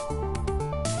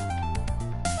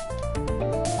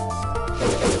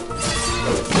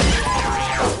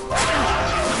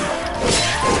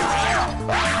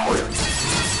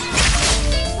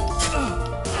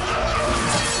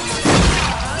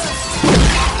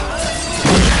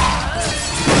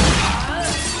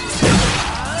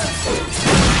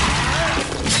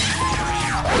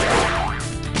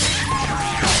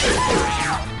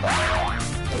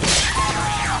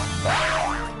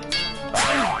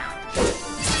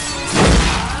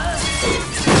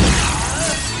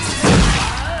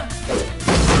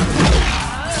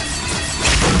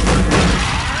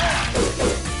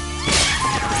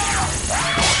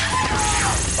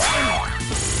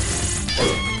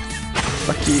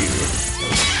 Fuck you.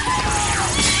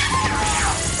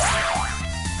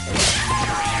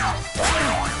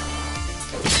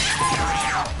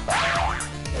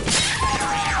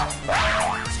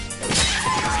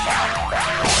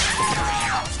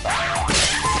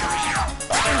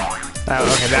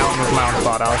 Okay, that one was my own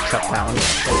fault. I'll accept that one.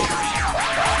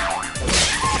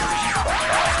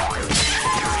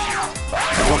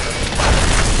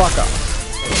 Fuck off.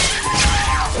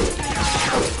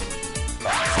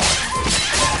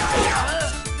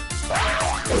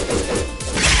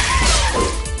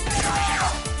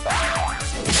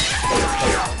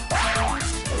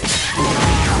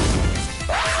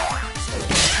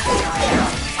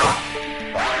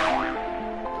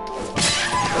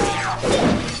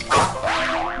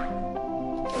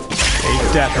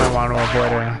 Definitely want to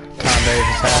avoid a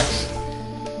Tonberry's attacks.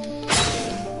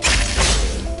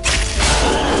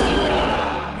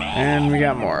 And we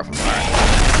got more of them. Alright.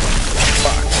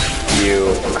 Fuck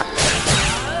you.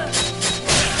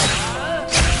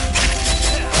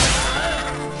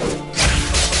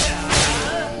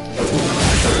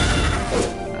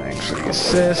 Actually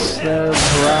assist, there's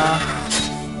Ra.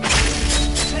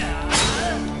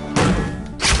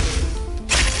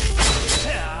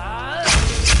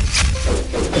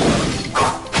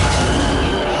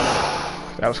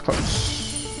 was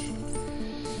close.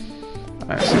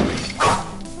 Alright, so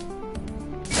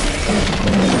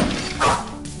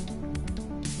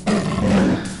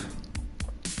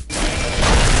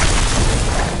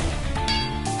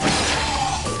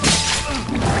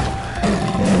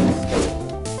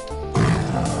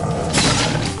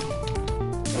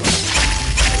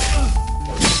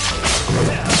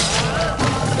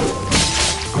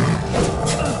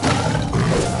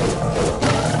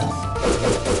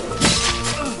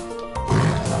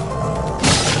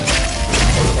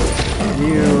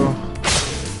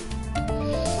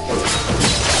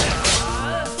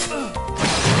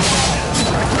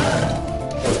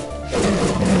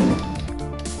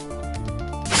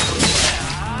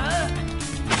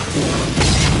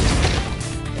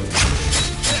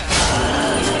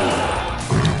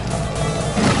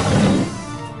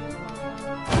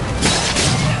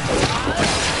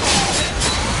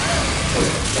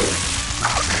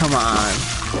come on.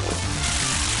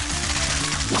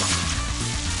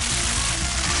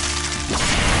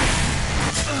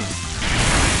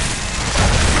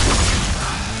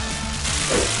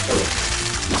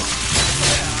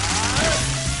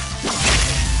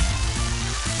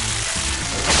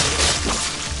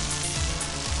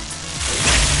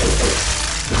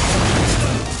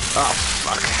 Oh,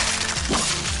 fuck.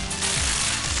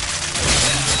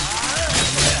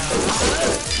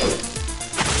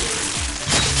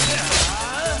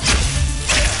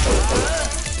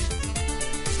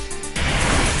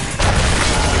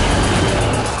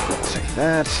 Take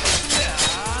that.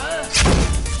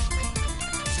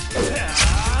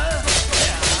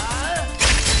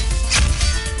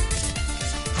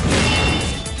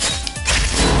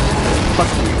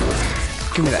 Fuck you.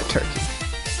 Give me that turkey.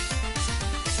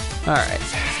 Alright,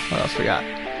 what else we got?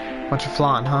 Bunch of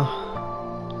flan, huh?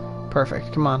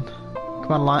 Perfect, come on.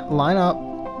 Come on, line up.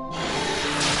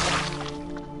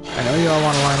 I know you all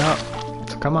want to line up,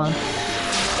 so come on.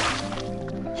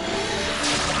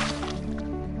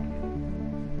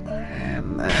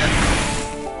 And then...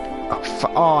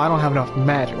 Oh, I don't have enough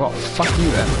magic. Well, fuck you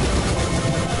then.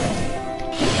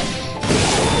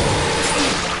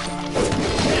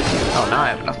 Oh, now I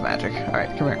have enough magic.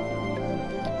 Alright, come here.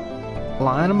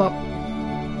 Line them up.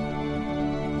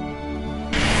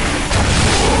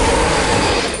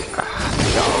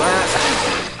 Take all that.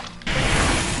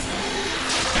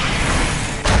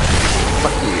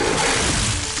 Fuck you.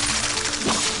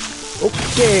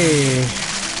 Okay.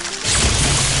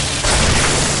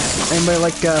 Anybody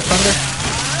like thunder?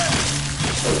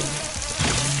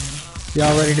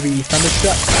 Y'all ready to be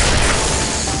thunderstruck?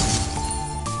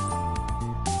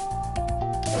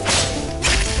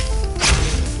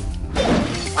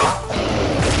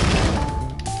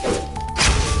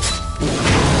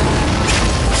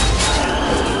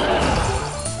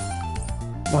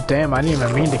 Well, damn, I didn't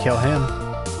even mean to kill him.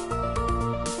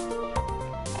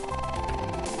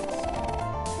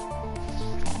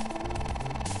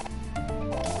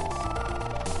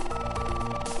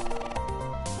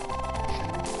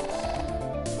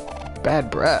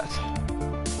 Bad breath.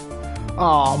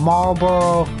 Oh,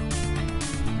 Marlboro.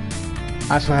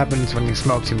 That's what happens when you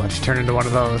smoke too much. You turn into one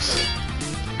of those.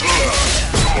 If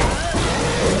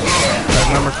I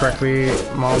remember correctly,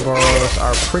 Marlboros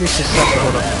are pretty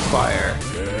susceptible to fire.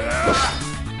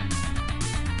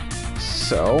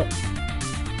 So...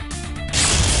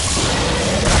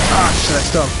 Ah, shit, I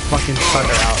still have fucking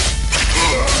thunder out.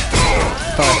 I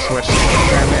thought I switched.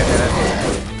 Apparently I did it.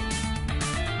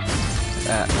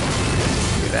 That.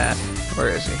 Do that. Where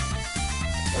is he?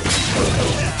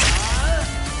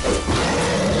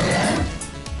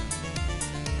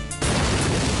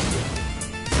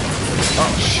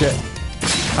 Oh, shit.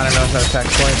 I don't know if that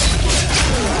attacked twice.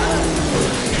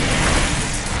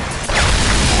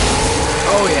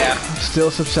 Oh yeah, still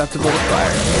susceptible to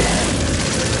fire.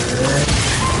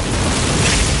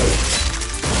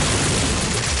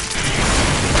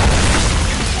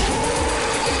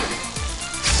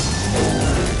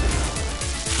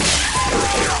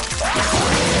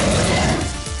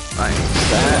 I need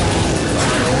that.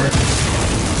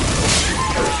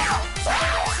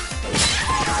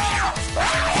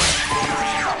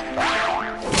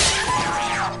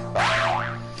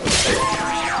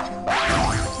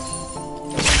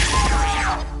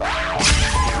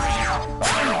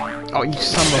 Oh,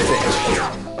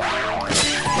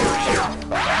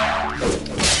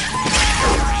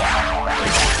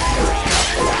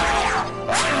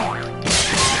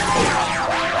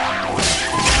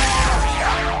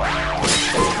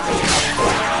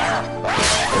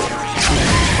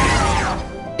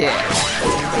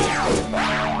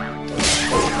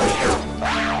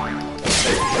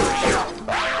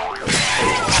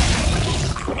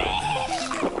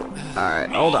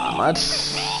 hold on,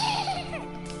 let's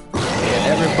get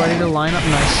everybody to line up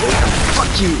nicely.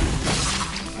 Fuck you!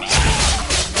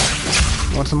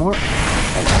 Want some more?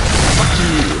 Fuck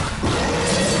you!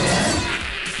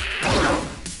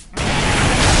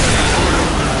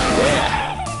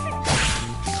 Yeah!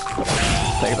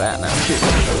 Take that now, too.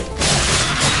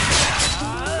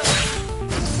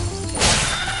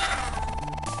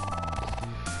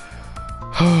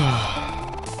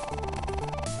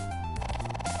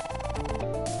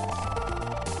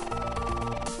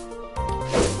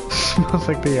 Smells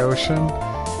like the ocean.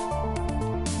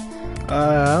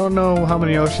 I don't know how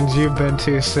many oceans you've been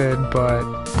to, Sid, but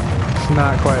it's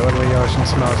not quite what the ocean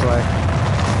smells like.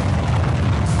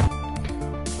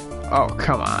 Oh,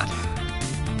 come on.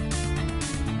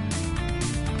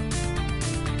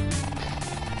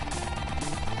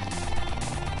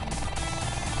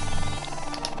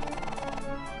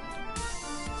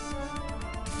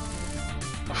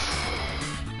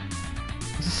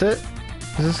 Is this it?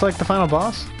 Is this like the final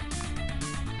boss?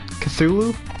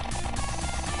 Cthulhu?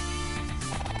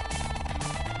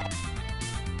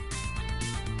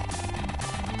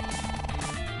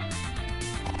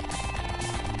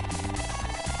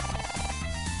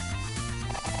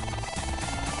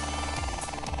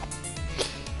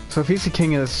 So if he's the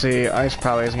king of the sea, ice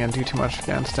probably isn't going to do too much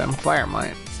against him. Fire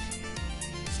might.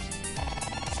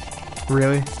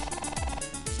 Really?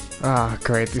 Ah,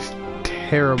 great. These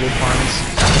terrible puns.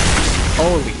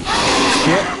 Holy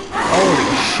shit.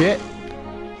 Holy shit.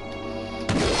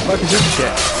 What the fuck is this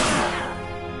shit?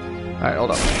 Alright,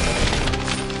 hold up.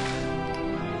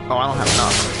 Oh, I don't have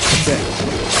enough. Shit.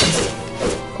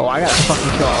 Oh, I gotta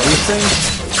fucking kill all these things?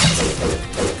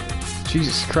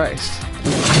 Jesus Christ.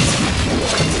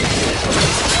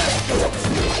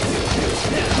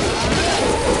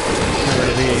 Get rid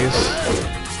of these.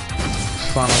 This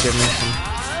fun will give me some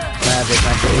magic and I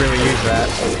can really use that.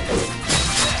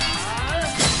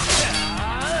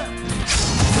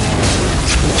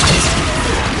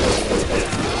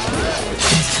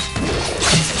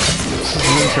 This is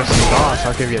an interesting boss,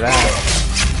 I'll give you that.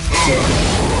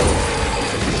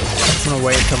 I'm gonna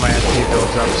wait until my SP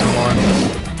builds up some more.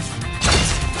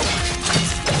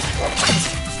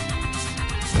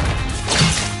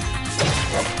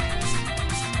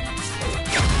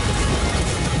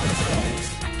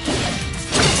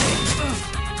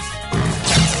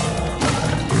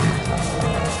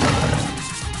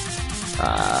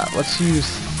 Let's use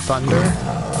thunder.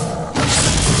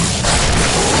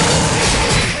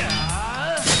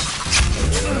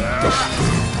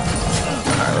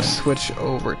 Alright, let's switch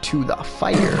over to the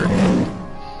fire.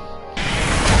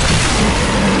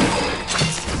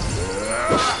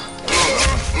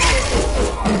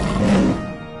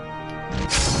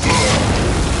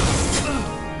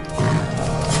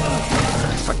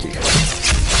 Fuck you.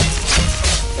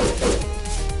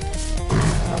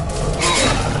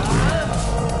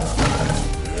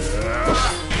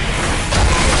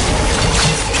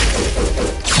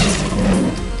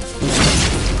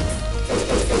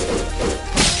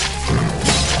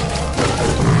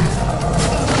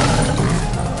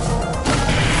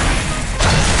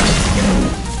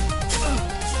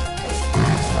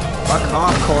 Fuck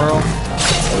off, Coral.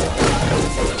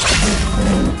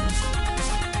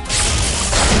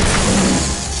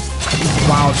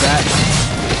 Wow, that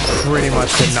pretty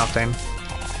much did nothing.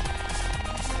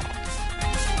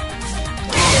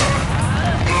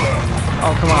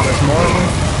 Oh, come on, there's more of them?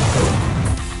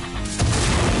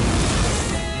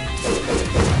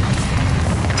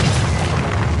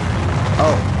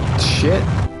 Oh, shit.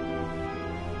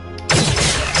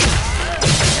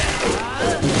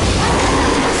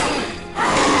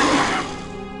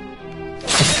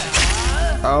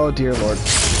 Oh, dear Lord.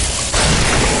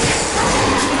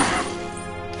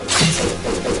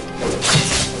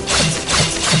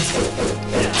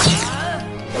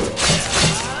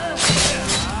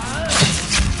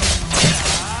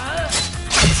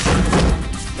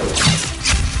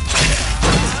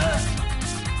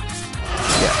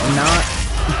 Yeah, not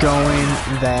going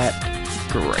that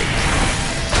great.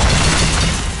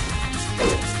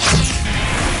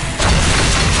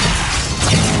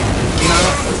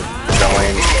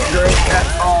 Great at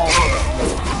all.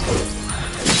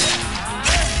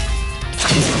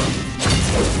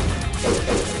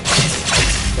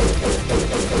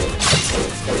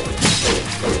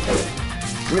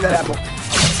 Give me that apple.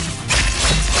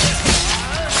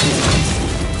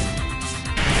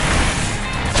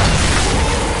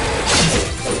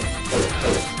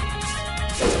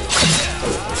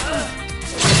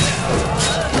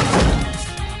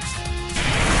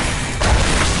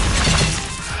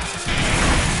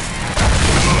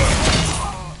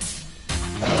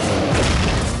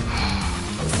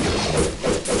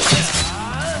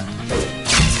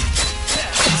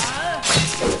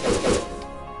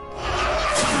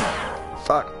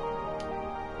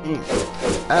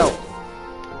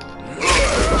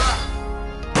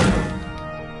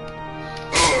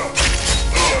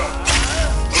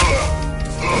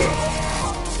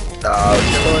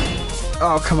 Oh,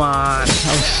 oh, come on. I'm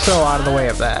so out of the way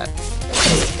of that.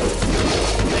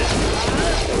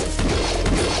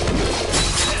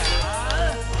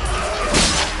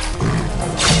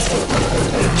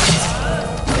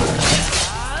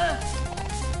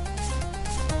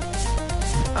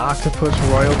 Octopus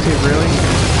royalty, really?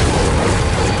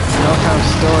 What kind of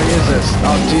story is this?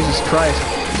 Oh, Jesus Christ.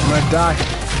 I'm gonna die.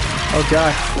 Oh,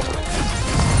 God.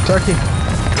 Turkey.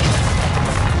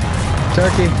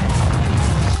 Turkey.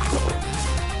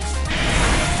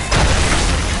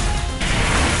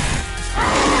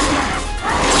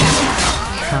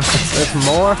 There's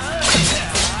more.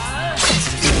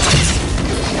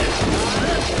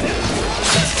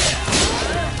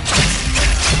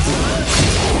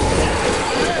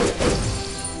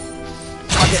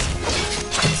 Fuck it.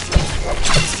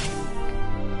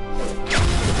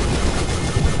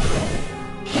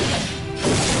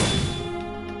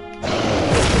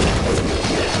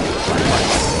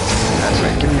 That's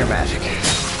right, give me your magic.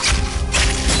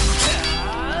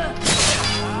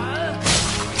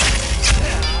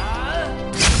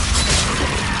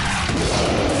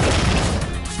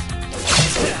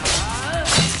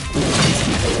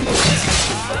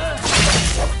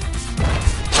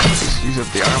 Use up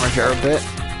the armor here a bit.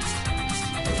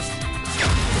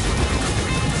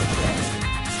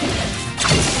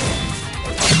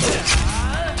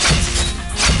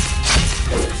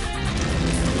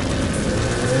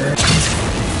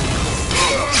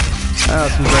 That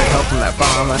was some great help from that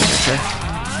bomb, that's for sure.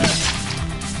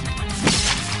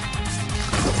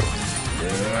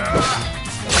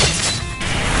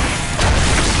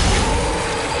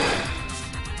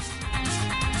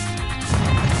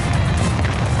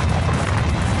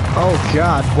 Oh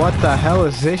God, what the hell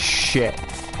is this shit?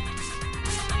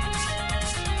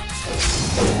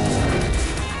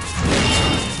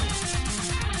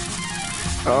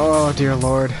 Oh dear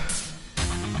Lord.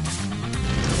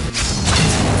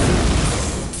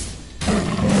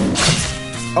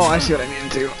 Oh, I see what I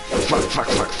need to do. Fuck, fuck,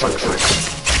 fuck, fuck, fuck.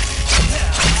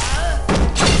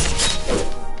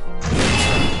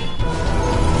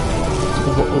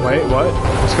 Wait, what?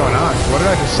 What's going on? What did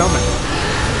I just summon?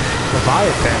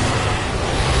 Leviathan.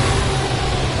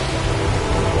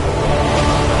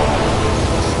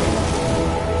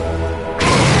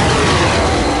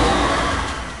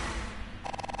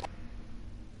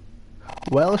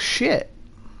 Well, shit.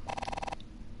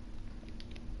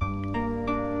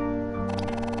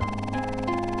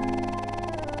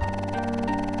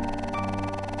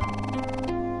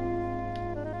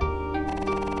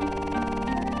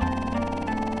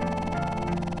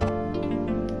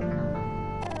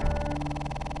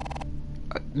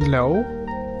 No.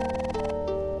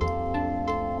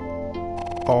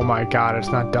 Oh my God, it's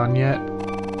not done yet.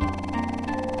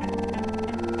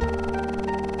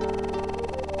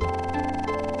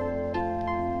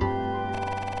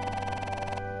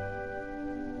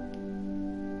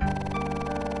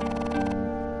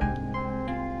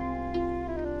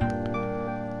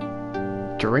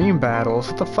 Dream battles?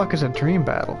 What the fuck is a dream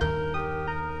battle?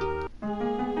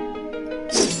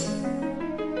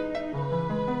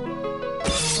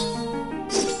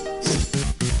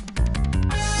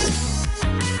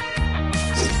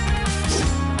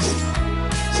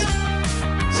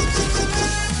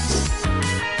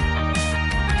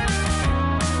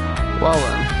 Well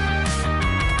then.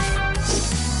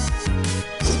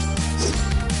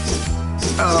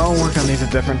 I'll work on these at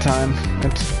a different time.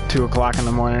 It's 2 o'clock in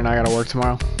the morning and I gotta work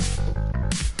tomorrow.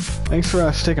 Thanks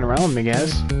for sticking around with me,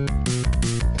 guys.